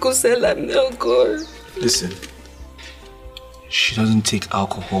sickle cell and alcohol. Listen, she doesn't take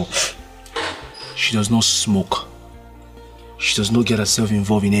alcohol. She does not smoke. She does not get herself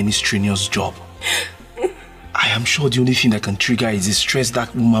involved in any strenuous job. I am sure the only thing that can trigger is the stress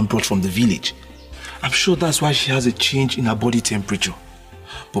that woman brought from the village. I'm sure that's why she has a change in her body temperature.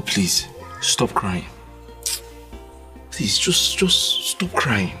 But please, stop crying. Please, just stop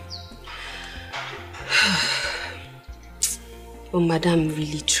crying. But Madame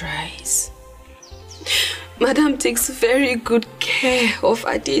really tries. Madame takes very good care of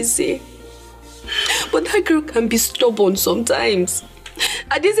Adese. But that girl can be stubborn sometimes.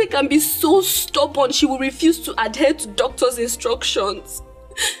 Adese can be so stubborn she will refuse to adhere to doctor's instructions.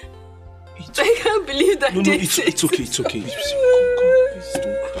 I can't believe that. No, it's okay. Come, please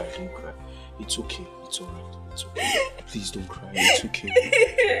don't cry. It's okay. It's alright. It's okay. Please don't cry. It's okay.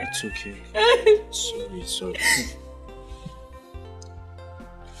 It's okay. Sorry.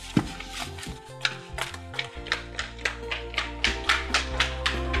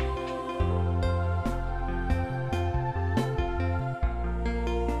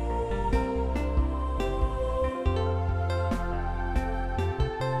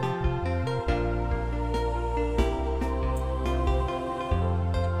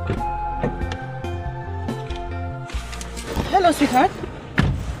 Hello, sweetheart.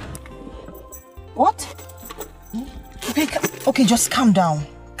 What? Okay, just calm down.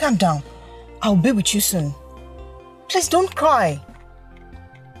 Calm down. I'll be with you soon. Please don't cry.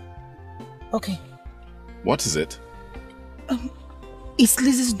 Okay. What is it? It's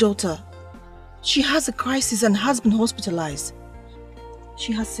Lizzie's daughter. She has a crisis and has been hospitalized.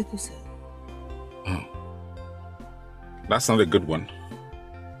 She has sickle cell. Oh. That's not a good one.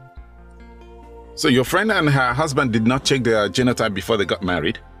 So your friend and her husband did not check their genotype before they got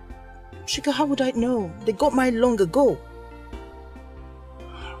married? Shika, how would I know? They got married long ago.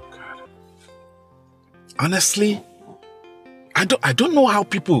 Oh, God. Honestly, I don't know how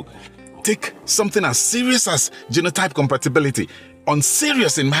people take something as serious as genotype compatibility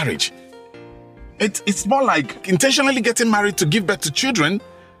unserious in marriage. It's more like intentionally getting married to give birth to children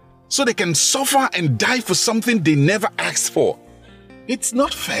so they can suffer and die for something they never asked for. It's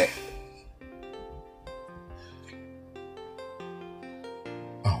not fair.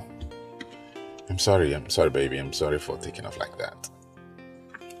 Oh, I'm sorry, baby. I'm sorry for taking off like that.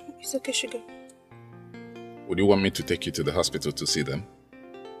 It's okay, Sugar. Would you want me to take you to the hospital to see them?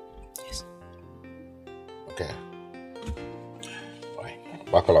 Yes. Okay. Fine.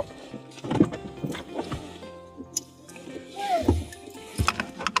 Buckle up.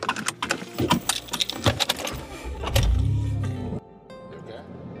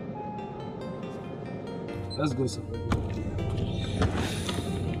 Let's go, sir.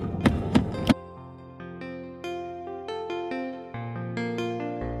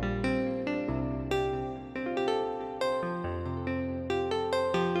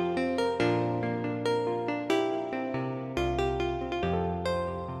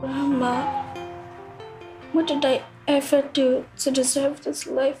 Grandma, what did I ever do to deserve this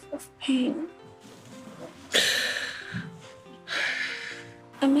life of pain?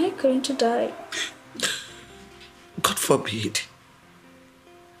 Am I going to die? God forbid.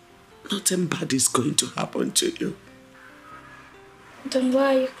 Nothing bad is going to happen to you. Then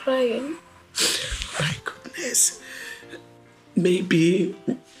why are you crying? My goodness. Maybe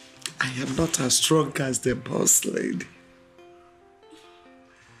I am not as strong as the boss lady.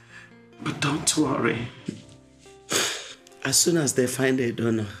 But don't worry. As soon as they find a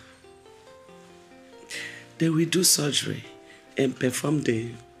donor, they will do surgery and perform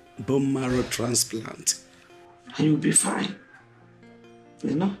the bone marrow transplant. And you'll be fine.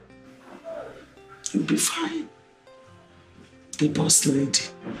 You know? You'll be fine. The boss lady.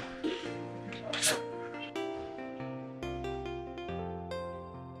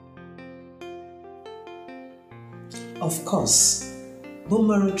 Of course, bone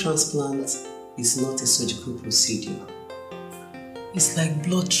marrow transplant is not a surgical procedure. It's like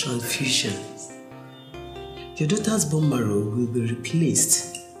blood transfusion. Your daughter's bone marrow will be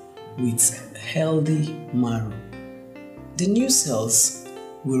replaced with healthy marrow. The new cells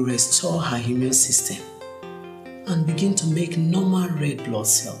will restore her immune system and begin to make normal red blood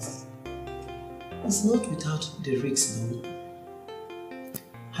cells. It's not without the risks though.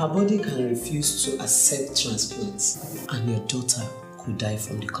 Her body can refuse to accept transplants and your daughter could die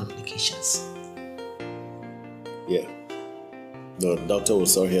from the complications. Yeah. The doctor we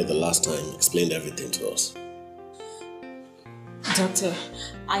saw here the last time explained everything to us. Doctor,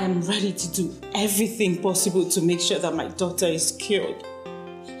 I am ready to do everything possible to make sure that my daughter is cured.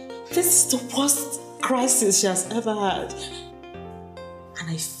 This is the worst crisis she has ever had. And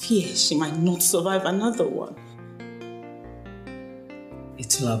I fear she might not survive another one.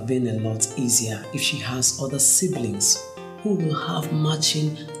 It will have been a lot easier if she has other siblings who will have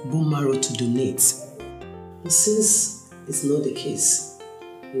matching bone marrow to donate. But since it's not the case,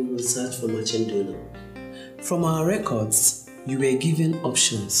 we will search for matching donor. From our records, you were given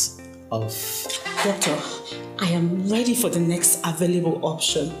options of... Doctor, I am ready for the next available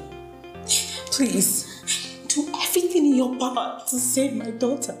option. Please, do everything in your power to save my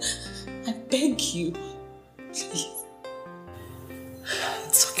daughter. I beg you. Please.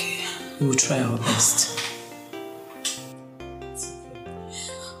 It's okay. We will try our best.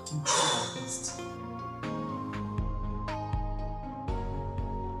 working hard at best.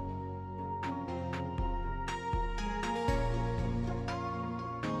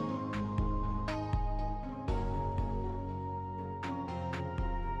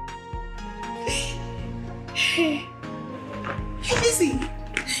 Hey, Lizzie.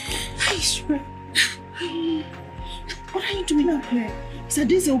 Hi, sure. What are you doing up here? Is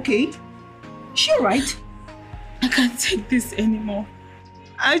Daisy okay? Is she alright? I can't take this anymore.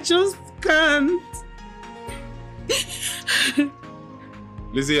 I just can't.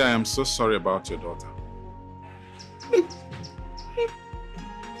 Lizzie, I am so sorry about your daughter.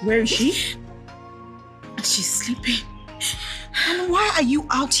 Where is she? She's sleeping. And why are you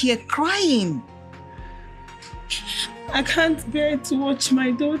out here crying? I can't bear to watch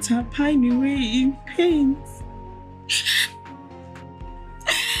my daughter pine away in pain.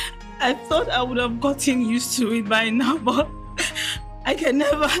 I thought I would have gotten used to it by now, but I can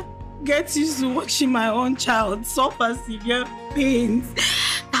never get used to watching my own child suffer severe pains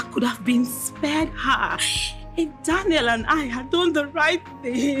that could have been spared her if Daniel and I had done the right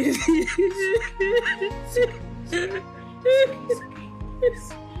thing.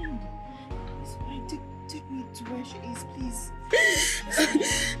 It's fine. Take me to where she is, please.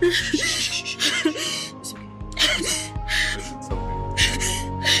 It's okay. It's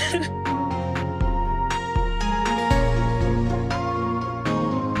okay.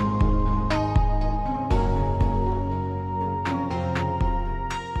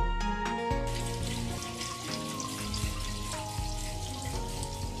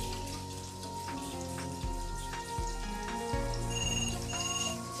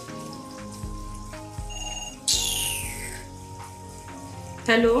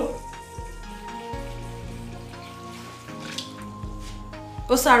 Hello?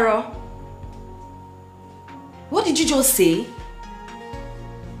 Osaro? What did you just say?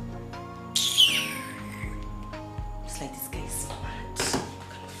 It's like this guy is mad. What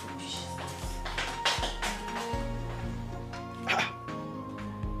kind of rubbish is that?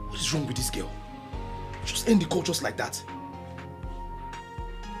 What is wrong with this girl? Just end the call just like that.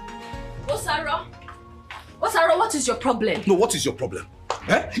 Osaro? Osaro, what is your problem? No, what is your problem?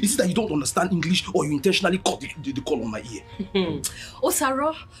 Eh? Is it that you don't understand English or you intentionally cut the call on my ear?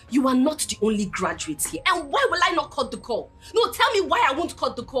 Osaro, you are not the only graduate here. And why will I not cut the call? No, tell me why I won't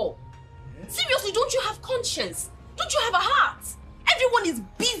cut the call. Seriously, don't you have conscience? Don't you have a heart? Everyone is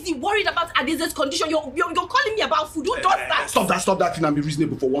busy worried about Adeze's condition. You're calling me about food. Who does that? Stop that thing and be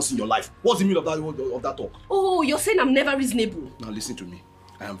reasonable for once in your life. What's the meaning of that talk? Oh, you're saying I'm never reasonable. Now listen to me.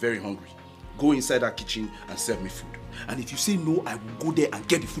 I am very hungry. Go inside that kitchen and serve me food. And if you say no, I will go there and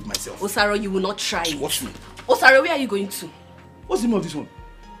get the food myself. Osaro, you will not try it. Watch me. Osaro, where are you going to? What's the meaning of this one?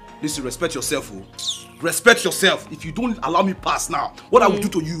 Listen, respect yourself, oh. Respect yourself. If you don't allow me pass now, what I will do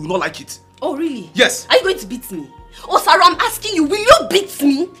to you, you will not like it. Oh, really? Yes. Are you going to beat me? Osaro, I'm asking you, will you beat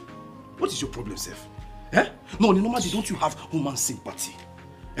me? What is your problem, Seth? Eh? No, in normal day, don't you have human sympathy?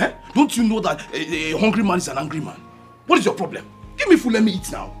 Eh? Don't you know that a hungry man is an angry man? What is your problem? Give me food, let me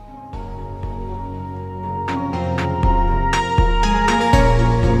eat now.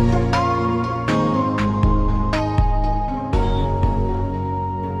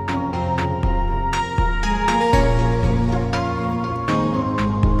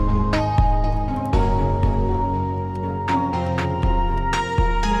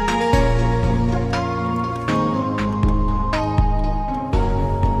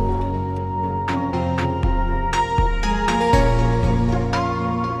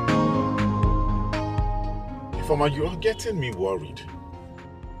 You are getting me worried.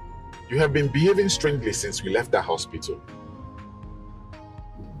 You have been behaving strangely since we left that hospital.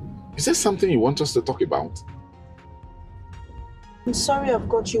 Is there something you want us to talk about? I'm sorry I've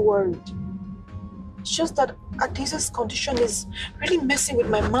got you worried. It's just that Adeze's condition is really messing with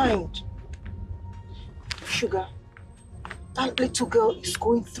my mind. Sugar, that little girl is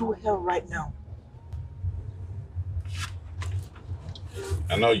going through hell right now.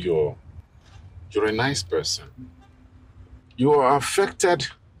 I know you're a nice person. You are affected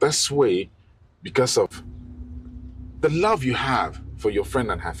this way because of the love you have for your friend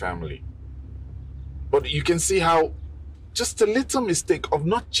and her family. But you can see how just a little mistake of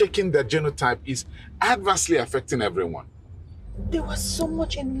not checking their genotype is adversely affecting everyone. They were so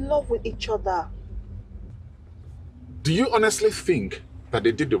much in love with each other. Do you honestly think that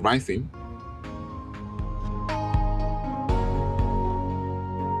they did the right thing?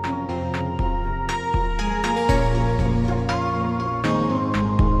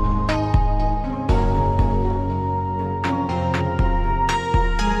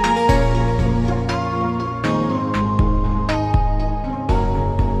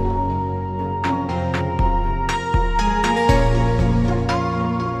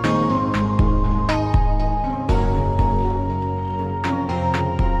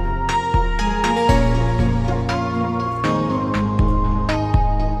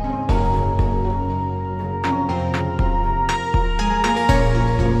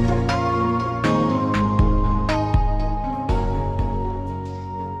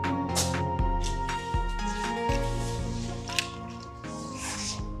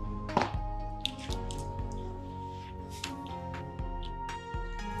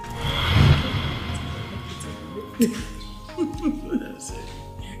 That's it.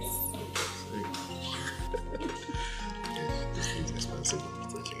 This thing's expensive.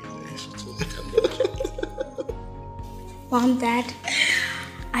 Mom, Dad,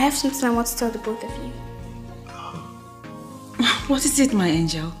 I have something I want to tell the both of you. What is it, my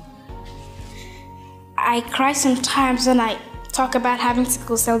angel? I cry sometimes when I talk about having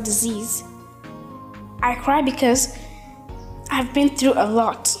sickle cell disease. I cry because I've been through a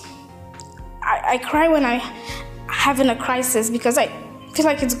lot. I cry when I'm having a crisis because I feel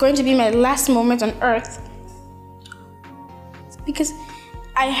like it's going to be my last moment on earth. Because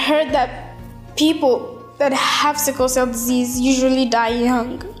I heard that people that have sickle cell disease usually die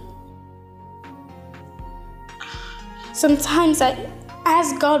young. Sometimes I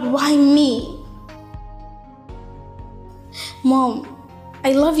ask God, why me? Mom,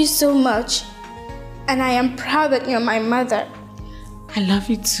 I love you so much, and I am proud that you're my mother. I love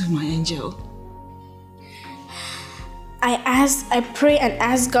you too, my angel. I pray and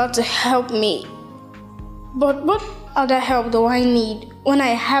ask God to help me. But what other help do I need when I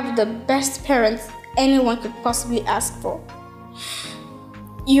have the best parents anyone could possibly ask for?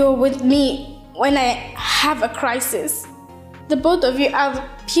 You're with me when I have a crisis. The both of you are the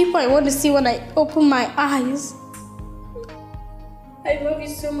people I want to see when I open my eyes. I love you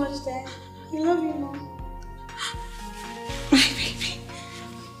so much, Dad. I love you, Mom. My baby.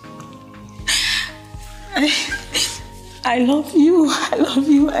 I love you. I love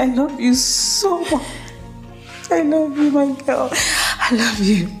you. I love you so much. I love you, my girl. I love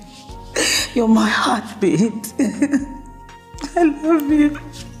you. You're my heartbeat. I love you.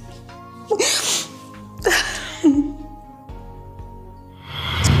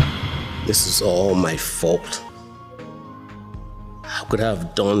 This is all my fault. How could I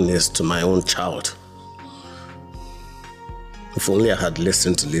have done this to my own child? If only I had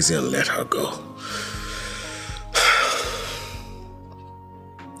listened to Lizzie and let her go.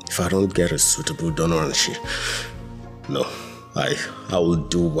 If I don't get a suitable donor and no, I will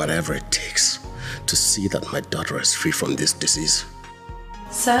do whatever it takes to see that my daughter is free from this disease.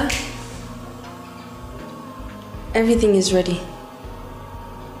 Sir, everything is ready.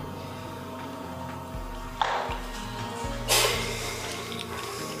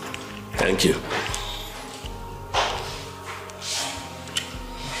 Thank you.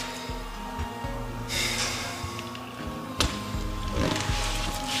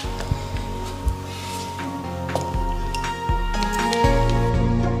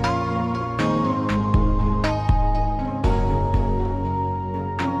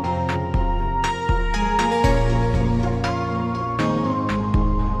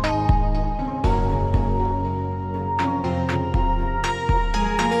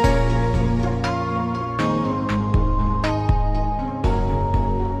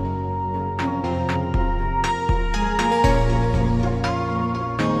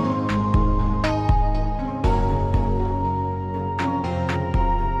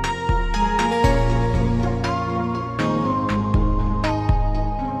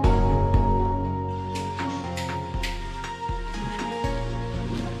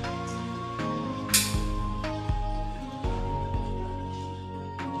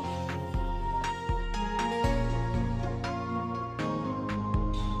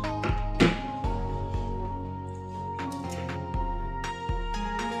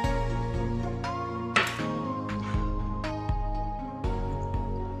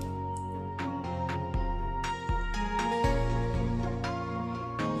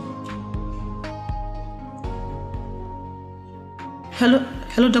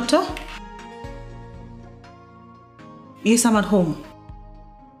 Hello, doctor? Yes, I'm at home.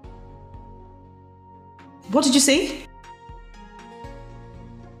 What did you say?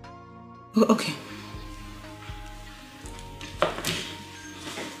 Oh, okay.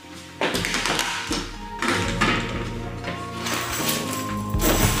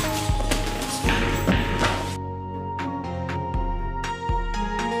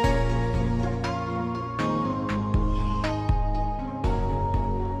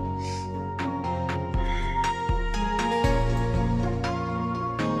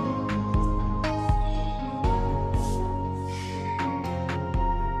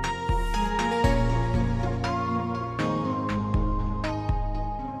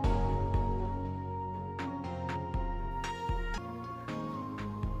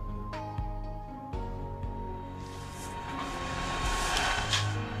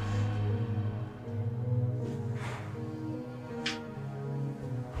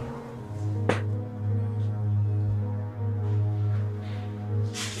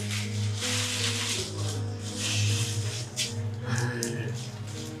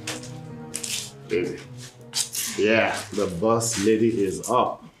 Baby. Yeah, the boss lady is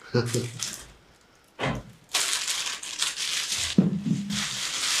up.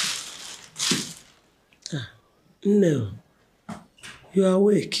 No. You are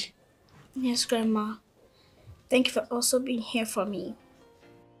awake? Yes, Grandma. Thank you for also being here for me.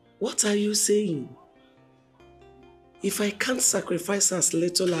 What are you saying? If I can't sacrifice as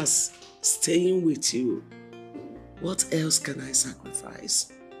little as staying with you, what else can I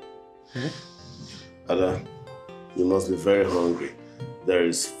sacrifice? Huh? Ada, you must be very hungry. There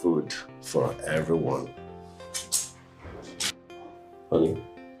is food for everyone. Honey,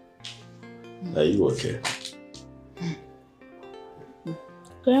 are you okay?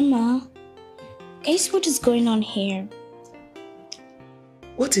 Grandma, can you see what is going on here?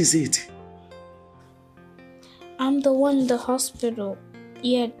 What is it? I'm the one in the hospital.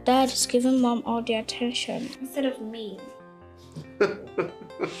 Yet Dad is giving Mom all the attention instead of me.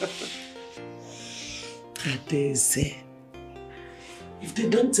 Adeze, if they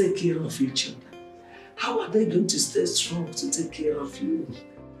don't take care of each other, how are they going to stay strong to take care of you?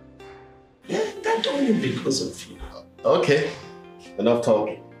 That only because of you. Okay, enough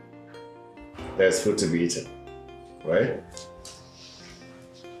talking. There's food to be eaten, right?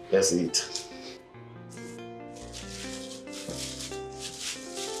 Let's eat.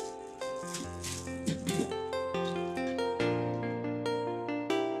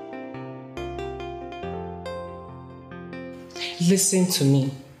 Listen to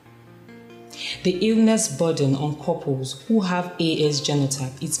me. The illness burden on couples who have AS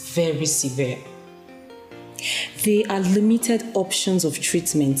genotype is very severe. There are limited options of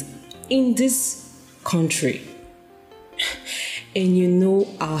treatment in this country. And you know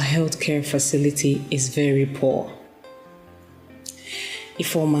our healthcare facility is very poor.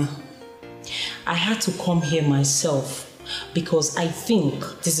 Ifoma, I had to come here myself because I think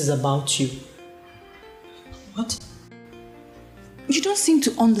this is about you. What? You don't seem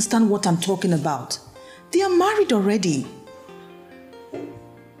to understand what I'm talking about. They are married already.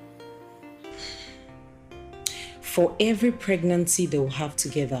 For every pregnancy they will have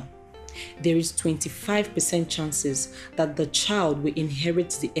together, there is 25% chances that the child will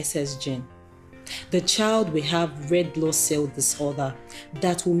inherit the SS gene. The child will have red blood cell disorder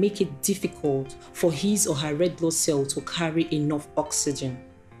that will make it difficult for his or her red blood cell to carry enough oxygen.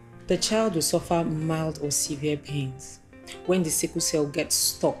 The child will suffer mild or severe pains when the sickle cell gets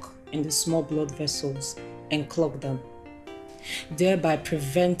stuck in the small blood vessels and clog them, thereby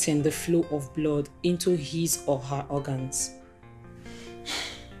preventing the flow of blood into his or her organs.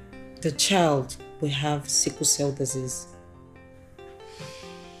 The child will have sickle cell disease.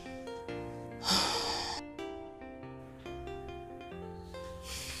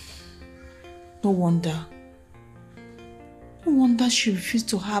 No wonder. No wonder she refused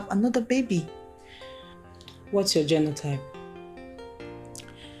to have another baby. What's your genotype?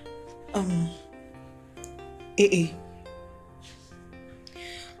 AA.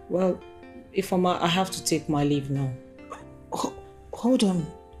 Well, I have to take my leave now. Hold on.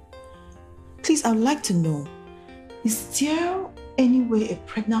 Please, I would like to know, is there any way a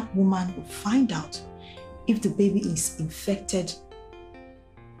pregnant woman will find out if the baby is infected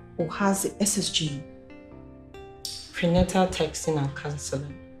or has the SS gene? Prenatal texting and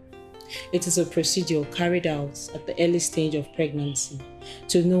counseling. It is a procedure carried out at the early stage of pregnancy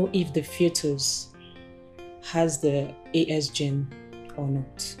to know if the fetus has the AS gene or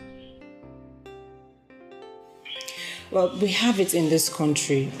not. Well, we have it in this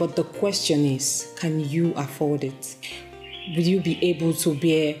country, but the question is, can you afford it? Will you be able to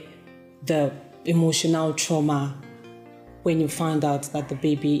bear the emotional trauma when you find out that the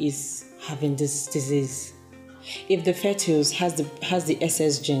baby is having this disease? If the fetus has the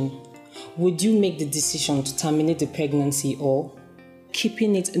SS gene, would you make the decision to terminate the pregnancy or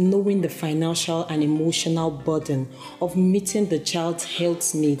keeping it knowing the financial and emotional burden of meeting the child's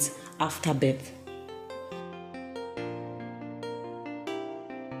health needs after birth?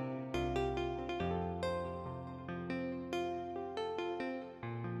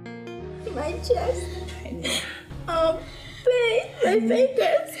 My chest. I know. Pain. My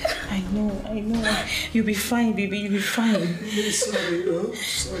fingers. I know. You'll be fine, baby. You'll be fine. I'm sorry,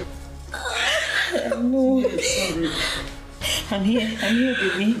 sorry. I know. Sorry. I'm here,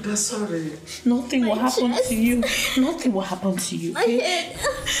 baby. I'm sorry. Nothing will happen chest. to you. Nothing will happen to you. My head.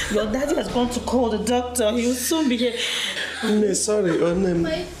 Your daddy has gone to call the doctor. He will soon be here. I'm sorry.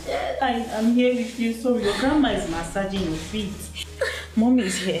 My chest. I'm here with you. Sorry, your grandma is massaging your feet. Mommy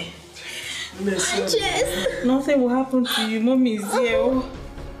is here. My chest. Nothing will happen to you. Mommy is here.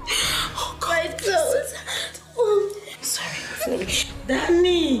 Oh God. My toes. Sorry.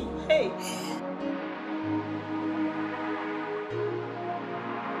 Danny. Hey.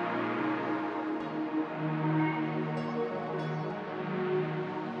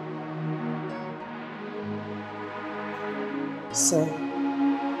 Sir.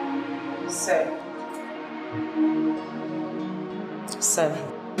 Sir. Sir.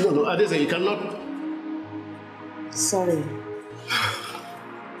 No, Adeze, you cannot. Sorry.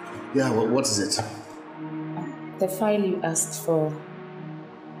 Yeah, what is it? The file you asked for.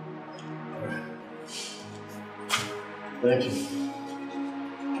 Thank you.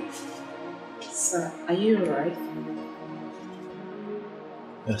 Sir, are you alright?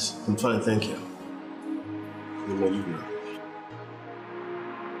 Yes, I'm fine, thank you. You may leave now.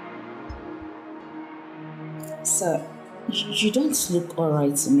 Sir, you don't look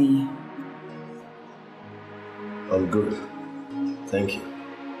alright to me. I'm good. Thank you.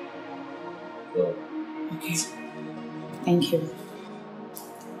 Well, okay. Thank you.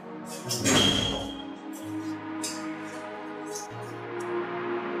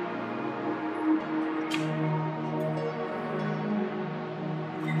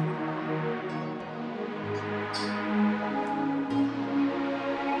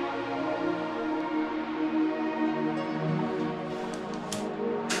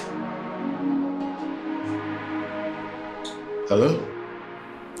 Hello?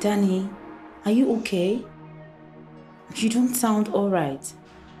 Danny, are you okay? You don't sound alright.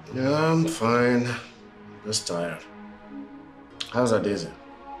 Yeah, I'm fine. Just tired. How's Adeze?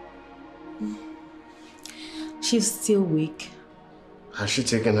 She's still weak. Has she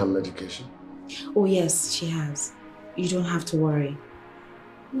taken her medication? Oh yes, she has. You don't have to worry.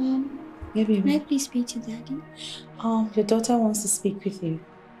 Mom, Yeah, baby. can I please speak to Daddy? Your daughter wants to speak with you.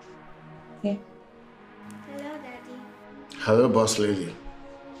 Yeah. Hello, Daddy. Hello, boss lady.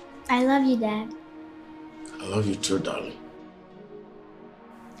 I love you, Dad. I love you too, darling.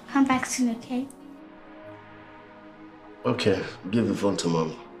 Come back soon, okay? Okay, give the phone to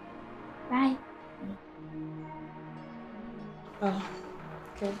Mom. Bye. Oh,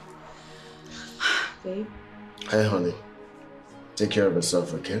 okay. Babe. Hey, honey. Take care of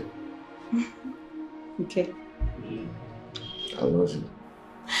yourself, okay? Okay. I love you.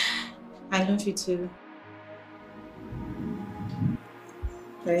 I love you too.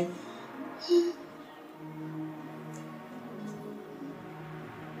 Babe.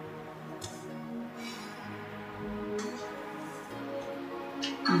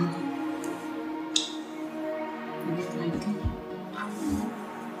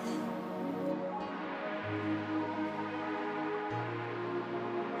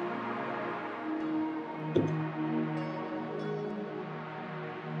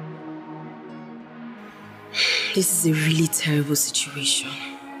 This is a really terrible situation.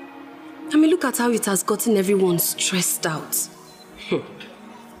 I mean, look at how it has gotten everyone stressed out.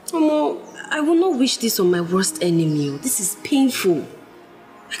 Omo, I will not wish this on my worst enemy. This is painful.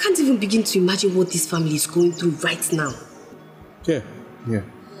 I can't even begin to imagine what this family is going through right now. Yeah.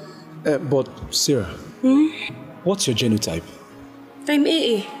 But Sarah, what's your genotype? I'm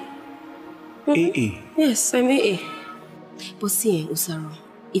AA. AA? Yes, I'm AA. But see, Usaro,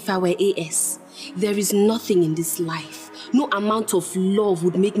 if I were AS, there is nothing in this life. No amount of love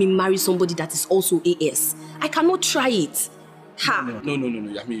would make me marry somebody that is also AS. I cannot try it. Ha! No. I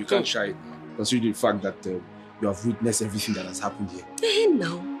mean, you can't try it. Considering the fact that you have witnessed everything that has happened here.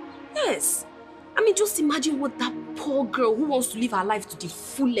 Now? Yes. I mean, just imagine what that poor girl who wants to live her life to the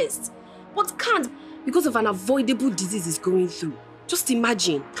fullest, but can't because of an avoidable disease is going through. Just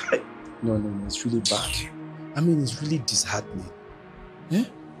imagine. No, it's really bad. I mean, it's really disheartening. Eh?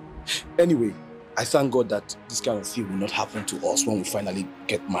 Anyway, I thank God that this kind of thing will not happen to us when we finally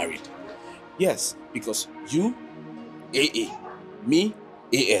get married. Yes, because you, AA, me,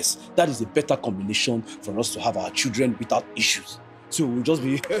 AS, that is a better combination for us to have our children without issues. So we'll just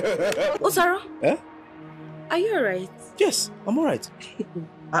be... Osaro? Eh? Are you alright? Yes, I'm alright.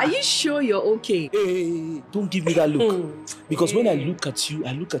 Are you sure you're okay? Hey, don't give me that look. Because when I look at you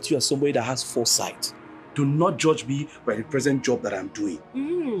as somebody that has foresight. Do not judge me by the present job that I'm doing.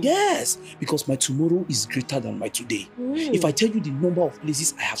 Yes, because my tomorrow is greater than my today. If I tell you the number of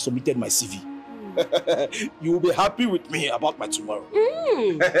places I have submitted my CV, you will be happy with me about my tomorrow.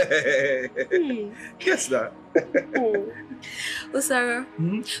 Yes, sir. Osara,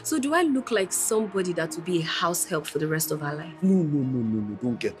 so do I look like somebody that will be a house help for the rest of our life? No,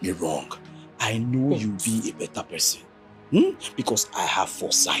 don't get me wrong. I know you'll be a better person. Because I have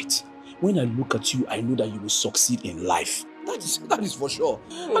foresight. When I look at you, I know that you will succeed in life. That is for sure.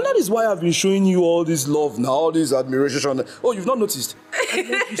 And that is why I've been showing you all this love now, all this admiration. Oh, you've not noticed? I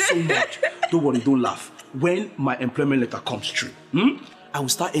love you so much. Don't worry, don't laugh. When my employment letter comes through, I will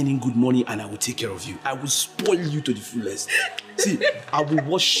start earning good money and I will take care of you. I will spoil you to the fullest. See, I will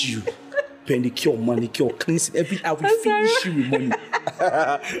wash you, pedicure, manicure, cleansing, everything. I will finish you with money.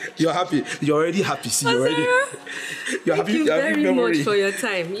 You're happy. You're already happy. See, you're already. You're happy. Thank you very much for your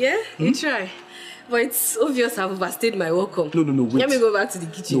time. Yeah, you try. But it's obvious I've overstayed my welcome. No, wait. Let me go back to the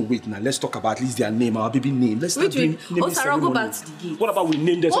kitchen. No, wait now. Let's talk about at least their name, our baby name. Let's wait. Oh, Sarah, go back to the gate. What about we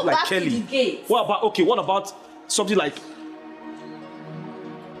name them something like Kelly? To the gate. What about something like...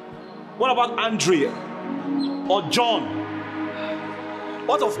 What about Andrea? Or John?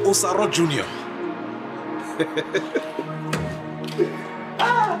 What of Osaro Jr.?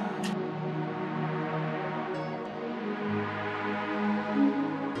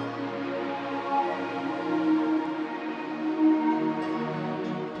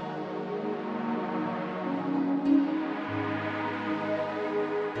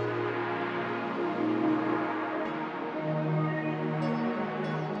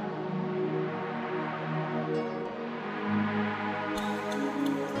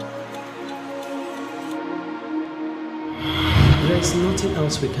 There's nothing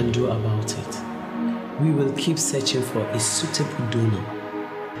else we can do about it. We will keep searching for a suitable donor.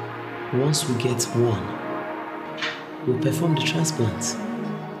 Once we get one, we'll perform the transplant.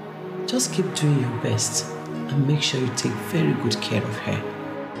 Just keep doing your best and make sure you take very good care of her.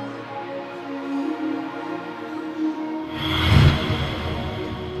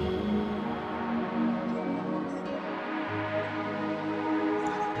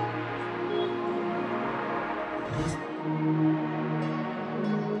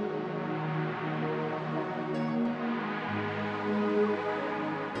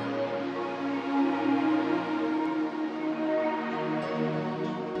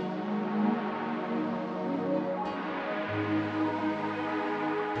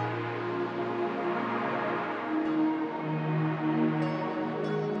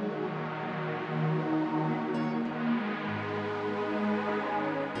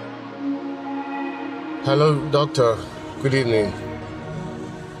 Hello, doctor. Good evening.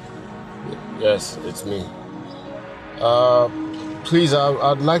 Yes, it's me. Please,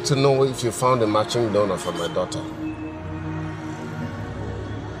 I'd like to know if you found a matching donor for my daughter.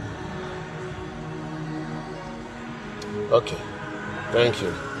 Okay, thank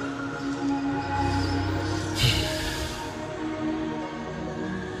you.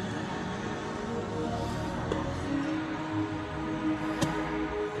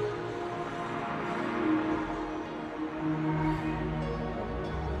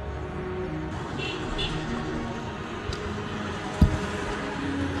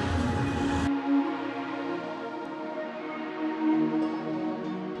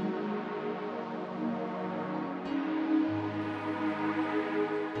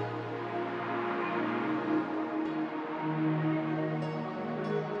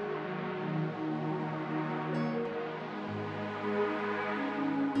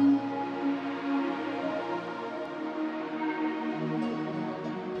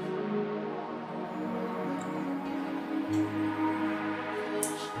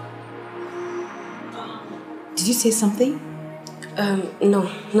 Did you say something?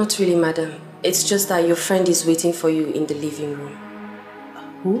 No, not really, madam. It's just that your friend is waiting for you in the living room.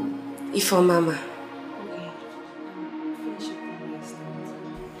 Who? Ifo Mama.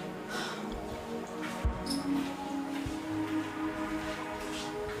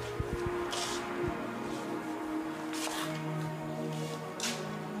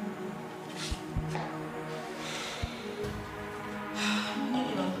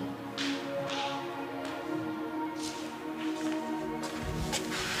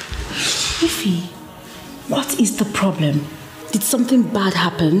 What is the problem? Did something bad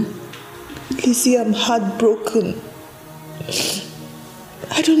happen? Lizzie, I'm heartbroken.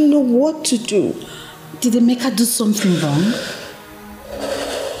 I don't know what to do. Did Emeka do something wrong?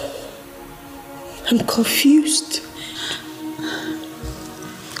 I'm confused.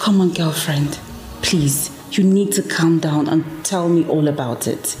 Come on, girlfriend. Please, you need to calm down and tell me all about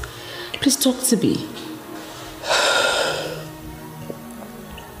it. Please talk to me.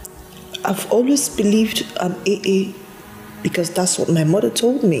 I've always believed I'm AA because that's what my mother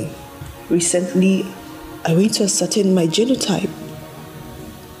told me. Recently, I went to ascertain my genotype.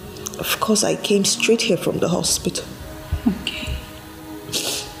 Of course, I came straight here from the hospital. Okay.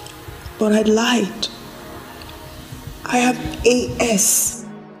 But I lied. I am AS.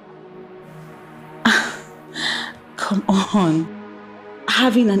 Come on.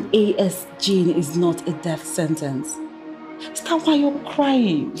 Having an AS gene is not a death sentence. Is that why you're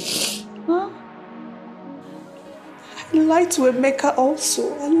crying? Huh? I lied to Emeka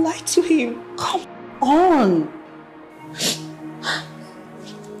also. I lied to him. Come on.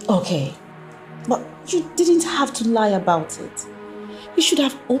 Okay, but you didn't have to lie about it. You should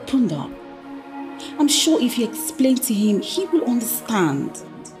have opened up. I'm sure if you explain to him, he will understand.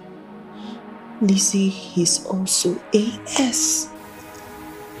 Lizzie, he's also AS.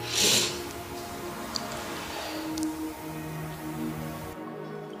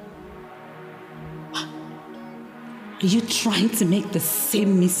 Are you trying to make the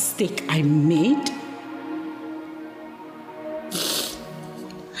same mistake I made?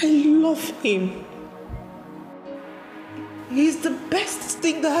 I love him. He's the best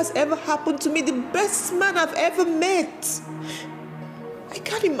thing that has ever happened to me, the best man I've ever met. I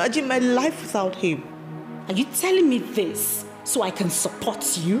can't imagine my life without him. Are you telling me this so I can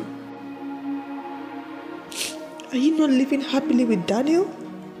support you? Are you not living happily with Daniel?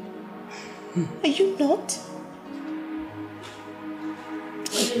 Are you not?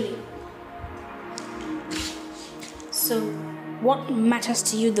 Really? So, what matters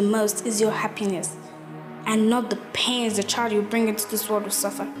to you the most is your happiness, and not the pains the child you bring into this world will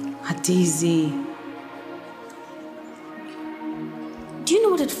suffer. Daisy. Do you know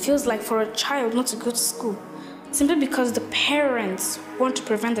what it feels like for a child not to go to school simply because the parents want to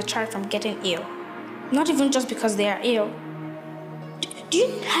prevent the child from getting ill? Not even just because they are ill. Do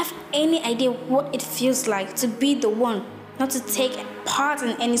you have any idea what it feels like to be the one not to take part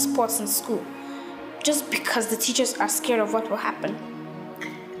in any sports in school just because the teachers are scared of what will happen?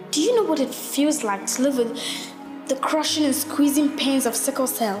 Do you know what it feels like to live with the crushing and squeezing pains of sickle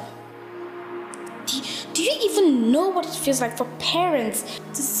cell? Do you even know what it feels like for parents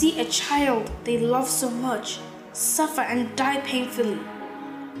to see a child they love so much suffer and die painfully?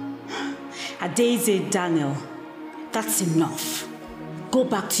 Daisy, Daniel, that's enough. Go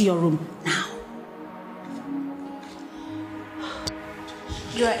back to your room now.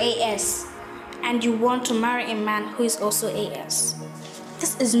 You're AS, and you want to marry a man who is also AS.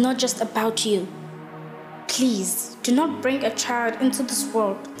 This is not just about you. Please, do not bring a child into this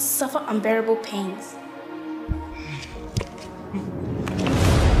world to suffer unbearable pains.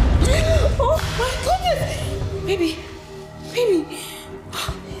 Oh my goodness! Baby!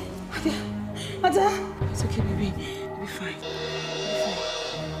 Ada! It's okay, baby. You'll be fine.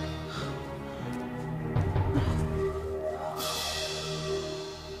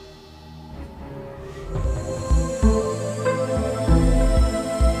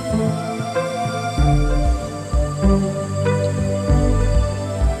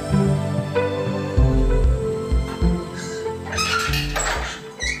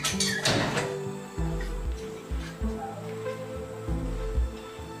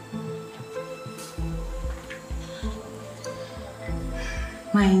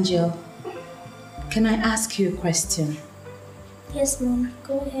 My angel, can I ask you a question? Yes, Mom.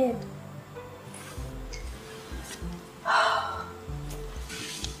 Go ahead.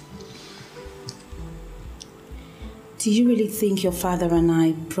 Do you really think your father and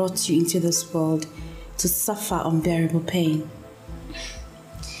I brought you into this world to suffer unbearable pain?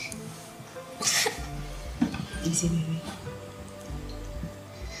 Easy, baby.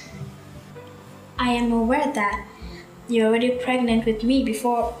 I am aware that you're already pregnant with me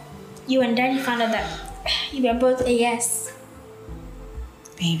before you and Daddy found out that you were both AS.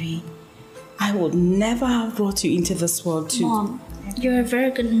 Baby, I would never have brought you into this world to... Mom, you're a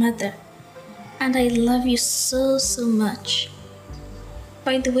very good mother. And I love you so, so much.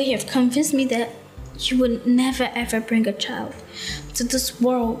 By the way, you've convinced me that you would never ever bring a child to this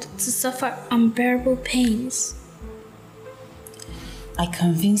world to suffer unbearable pains. I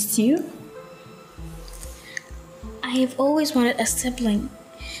convinced you? I have always wanted a sibling.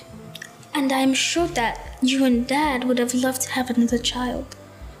 And I am sure that you and Dad would have loved to have another child.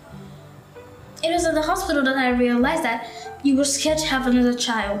 It was at the hospital that I realized that you were scared to have another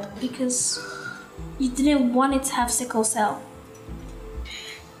child because you didn't want it to have sickle cell.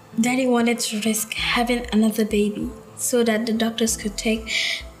 Daddy wanted to risk having another baby so that the doctors could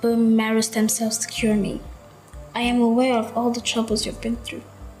take bone marrow stem cells to cure me. I am aware of all the troubles you've been through.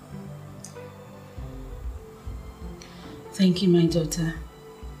 Thank you, my daughter.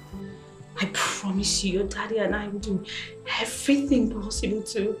 I promise you, your daddy and I will do everything possible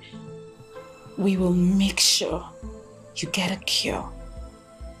to... We will make sure you get a cure.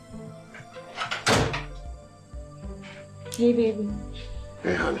 Hey, baby.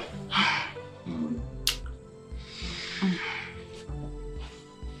 Hey, honey.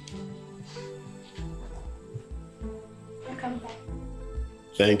 Welcome back.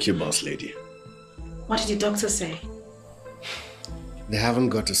 Thank you, boss lady. What did the doctor say? They haven't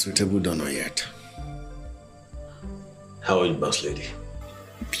got a suitable donor yet. How are you, boss lady?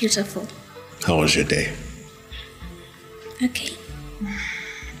 Beautiful. How was your day? Okay.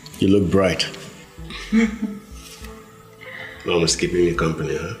 You look bright. Mom is keeping you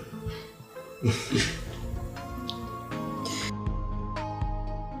company, huh?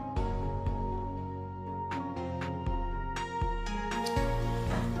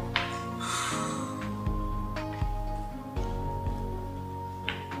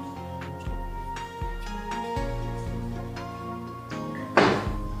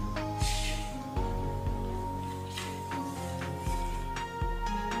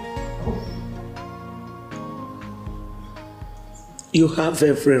 You have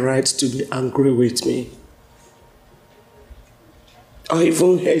every right to be angry with me. Or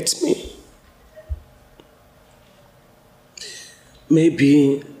even hate me.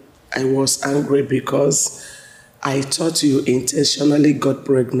 Maybe I was angry because I thought you intentionally got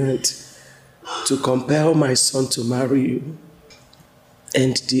pregnant to compel my son to marry you.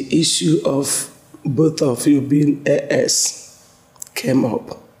 And the issue of both of you being AS came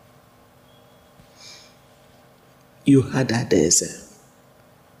up. You had Adeze.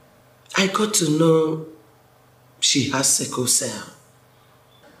 I got to know she has sickle cell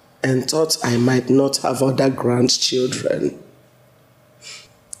and thought I might not have other grandchildren.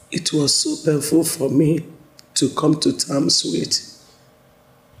 It was so painful for me to come to terms with.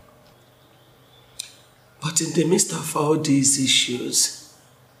 But in the midst of all these issues,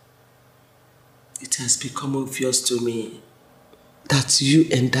 it has become obvious to me that you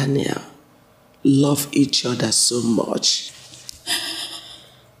and Daniel love each other so much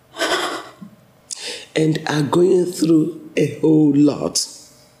and are going through a whole lot.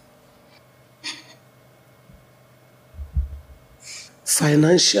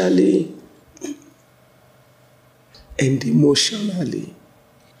 Financially and emotionally.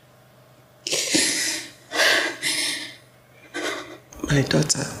 My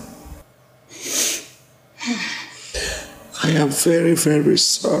daughter, I am very, very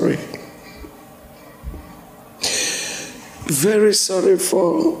sorry. Very sorry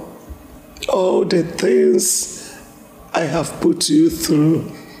for all the things I have put you through.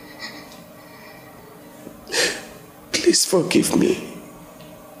 Please forgive me.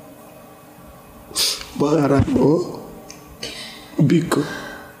 Baramo, Biko.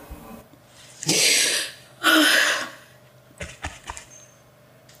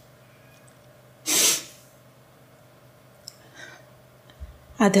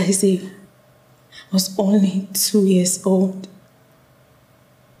 Adeze was only 2 years old.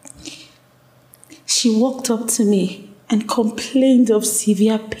 She walked up to me and complained of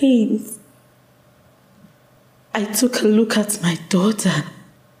severe pains. I took a look at my daughter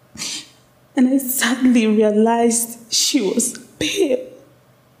and I suddenly realized she was pale.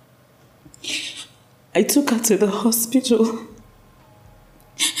 I took her to the hospital.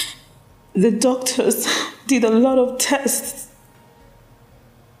 The doctors did a lot of tests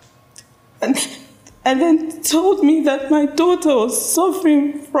and then told me that my daughter was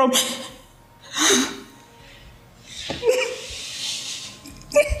suffering from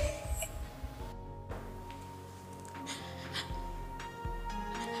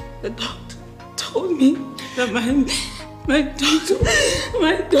the doctor told me that my daughter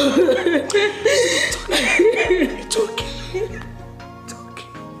it's okay.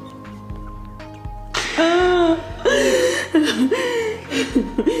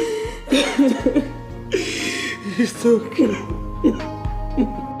 It's okay.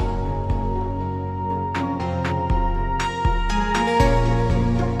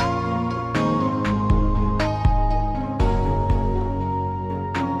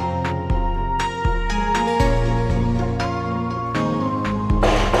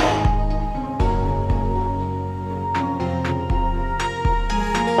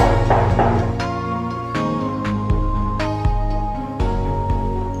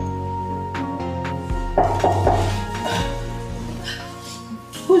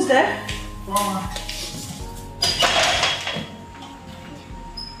 Who's there? Mama.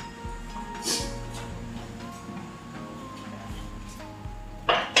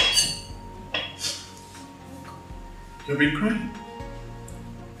 You've been crying.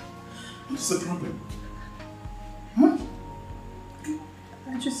 What's the problem? Huh?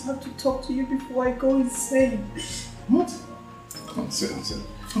 I just have to talk to you before I go insane. What? Come on, sit down, sit down.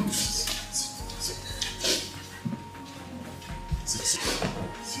 Come on, sit.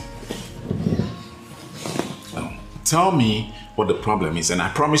 Tell me what the problem is and I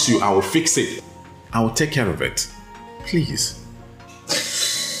promise you I will fix it. I will take care of it. Please.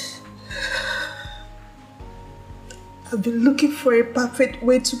 I've been looking for a perfect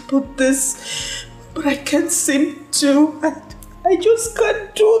way to put this, but I can't seem to. I just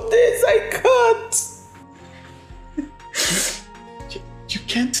can't do this. I can't. You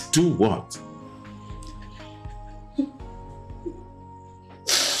can't do what?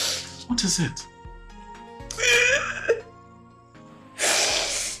 What What is it?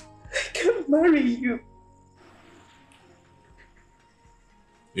 I can't marry you.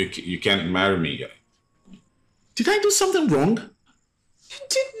 You can't marry me. Did I do something wrong? You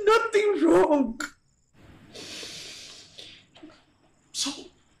did nothing wrong. So,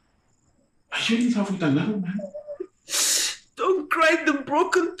 are you in love with another man? Don't grind the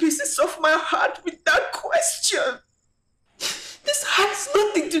broken pieces of my heart with that question. This has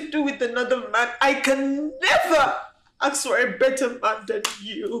nothing to do with another man. I can never ask for a better man than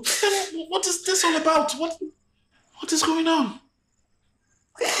you. Then what is this all about? What is going on?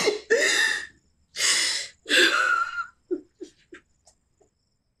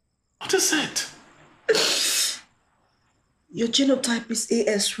 What is it? Your genotype is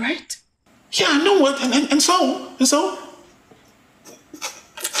AS, right? Yeah, I know what, and so.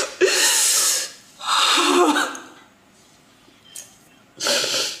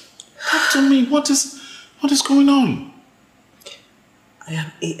 Talk to me. What is going on? I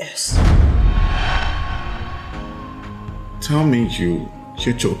am AS. Tell me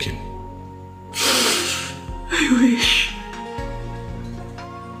you're joking. I wish.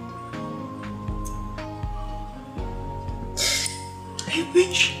 I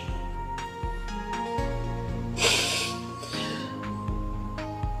wish.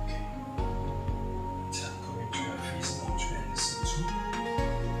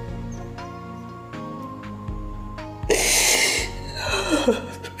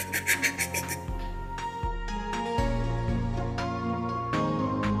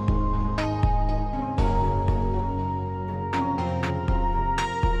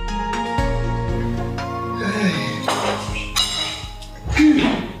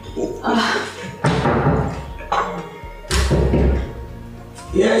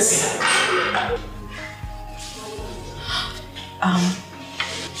 Yes.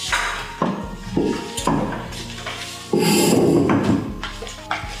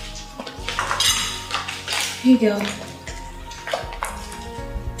 Here you go.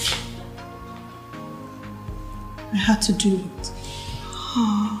 I had to do it.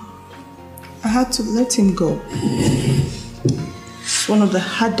 I had to let him go. It's one of the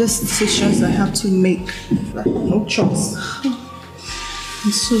hardest decisions I have to make. Like, no choice.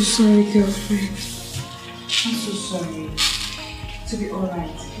 I'm so sorry, girlfriend. I'm so sorry. To be alright,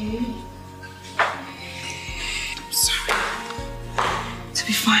 okay? I'm sorry. To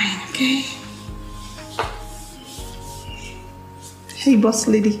be fine, okay? Hey, boss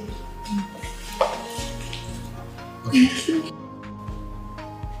lady. Okay.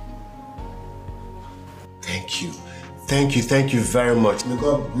 Thank you very much. May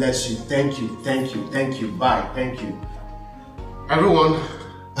God bless you. Thank you. Bye. Thank you. Everyone,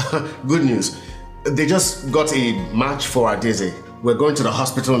 good news. They just got a match for our Daisy. We're going to the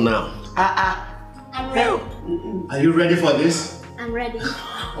hospital now. I'm ready. Are you ready for this? I'm ready.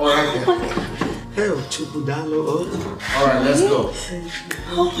 All right then. All right, let's go.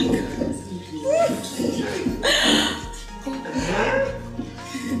 Oh my God.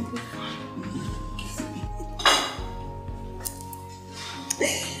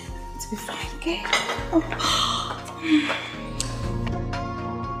 It's be fine, okay?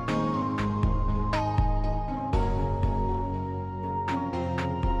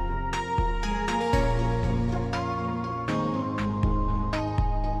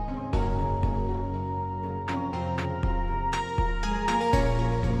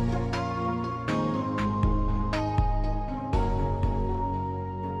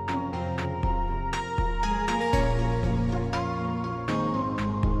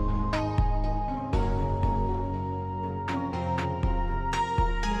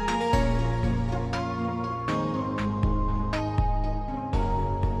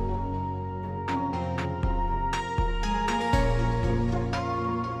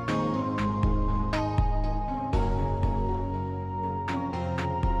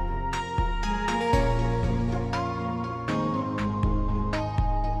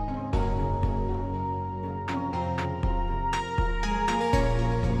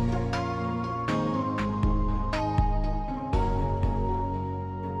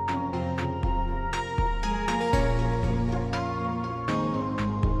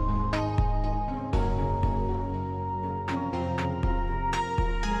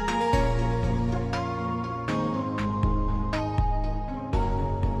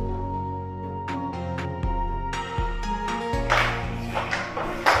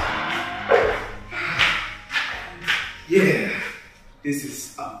 Yeah, this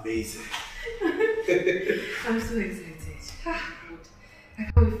is amazing. I'm so excited. I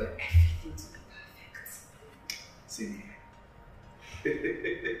can't wait for everything to be perfect. See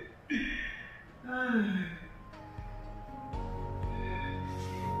here.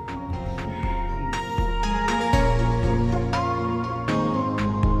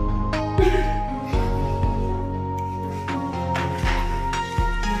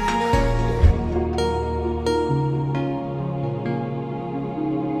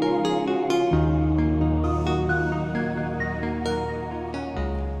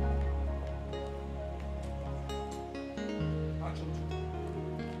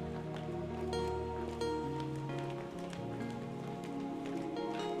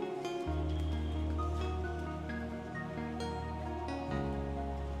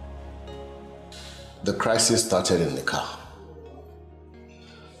 The crisis started in the car.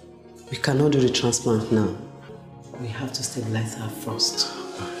 We cannot do the transplant now. We have to stabilize her first.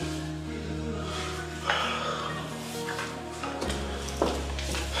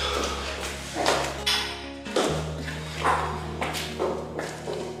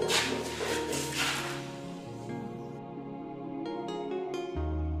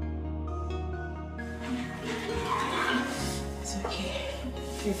 It's okay.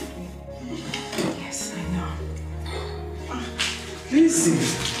 Yes, I know. Listen.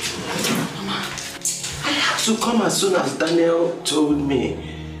 Mama, I had to come as soon as Daniel told me.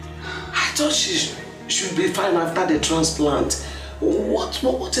 I thought she should be fine after the transplant.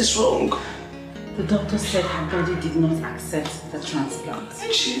 What is wrong? The doctor said her body did not accept the transplant.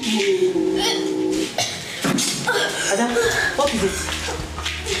 Ada, what is it?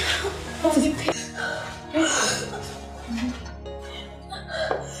 What is it?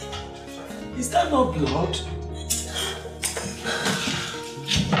 Is that not blood?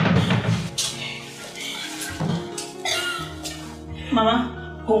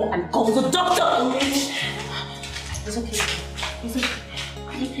 Mama, go and call the doctor! It's okay. It's okay.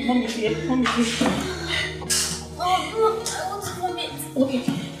 Mommy's here. Mommy's here. Oh, I want to vomit. Okay.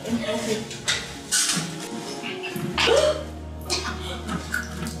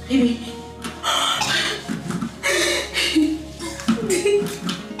 Baby.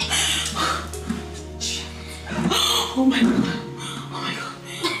 Oh my God. Oh my God.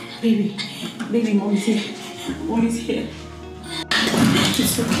 Baby. Baby, mommy's here. Mommy's here.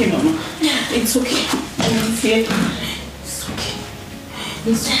 It's okay, Mama. It's okay. Mommy's here. It's okay.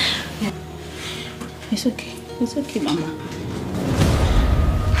 It's okay. It's okay. It's okay, Mama.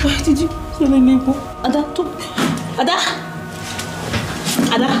 Why did you tell me go? Ada, talk. Ada!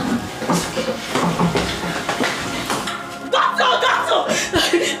 Ada! Doctor!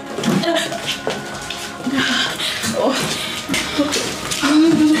 Oh.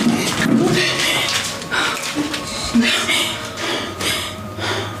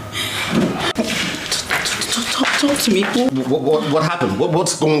 Talk to me. What happened?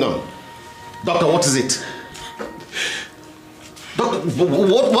 What's going on? Doctor, what is it? Doctor,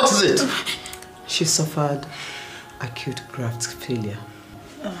 what is it? She suffered acute graft failure.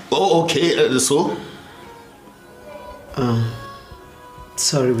 Oh, okay. So?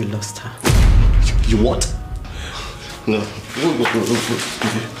 Sorry we lost her. You what? No.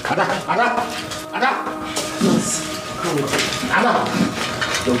 Ada! Nurse, Ada!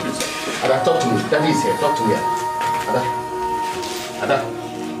 Don't please. Ada, talk to me. Daddy is here. Talk to me. Ada.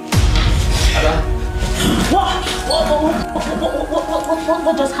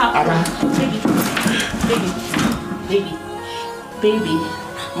 What just happened? Baby,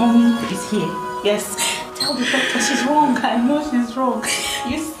 mommy is here. Yes. Tell the doctor she's wrong. I know she's wrong.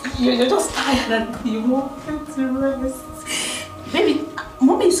 You're just tired and you want to rest. Baby,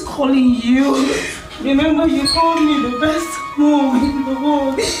 mommy is calling you. Remember you called me the best mom in the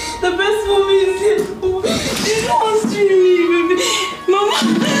world. The best mom is here. She wants you, baby. Mama.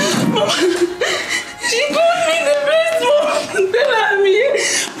 She called me the best mom. Tell her me.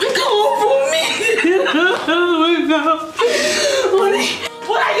 Wake up for me. Wake up. Honey,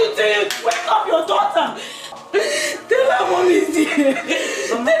 what are you doing? Wake up your daughter. Tell her mommy is here.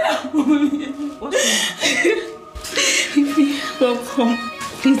 Tell her mommy. What's wrong? Come.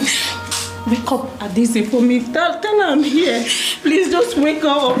 Please. Wake up at this for me. Tell her I'm here. Please just wake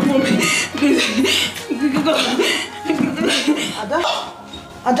up for me. Please.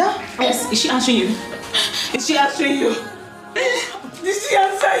 Ada? Yes, is she answering you? Is she answering you? Did she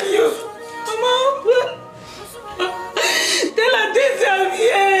answer you? Mama? Tell her this I'm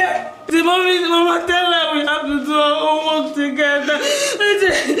here. Mama, tell her we have to do our homework together.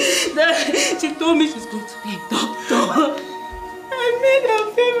 She told me she's going to be a doctor. I made her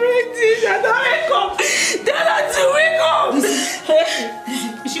favorite dish and I wake up. Tell her to wake up.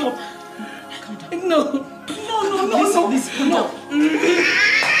 Is she up? Calm down. No. Listen.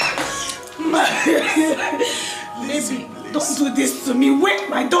 Listen, Don't do this to me. Wake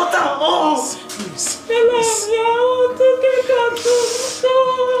my daughter up. Please. Sit.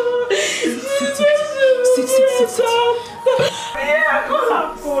 Yeah, call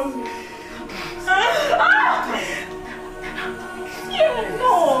her phone. Yeah,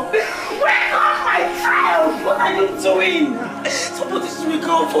 no. Wake up, my child. What are you doing? Somebody should wake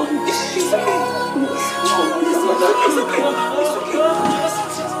up for me. It's okay. No, it's okay.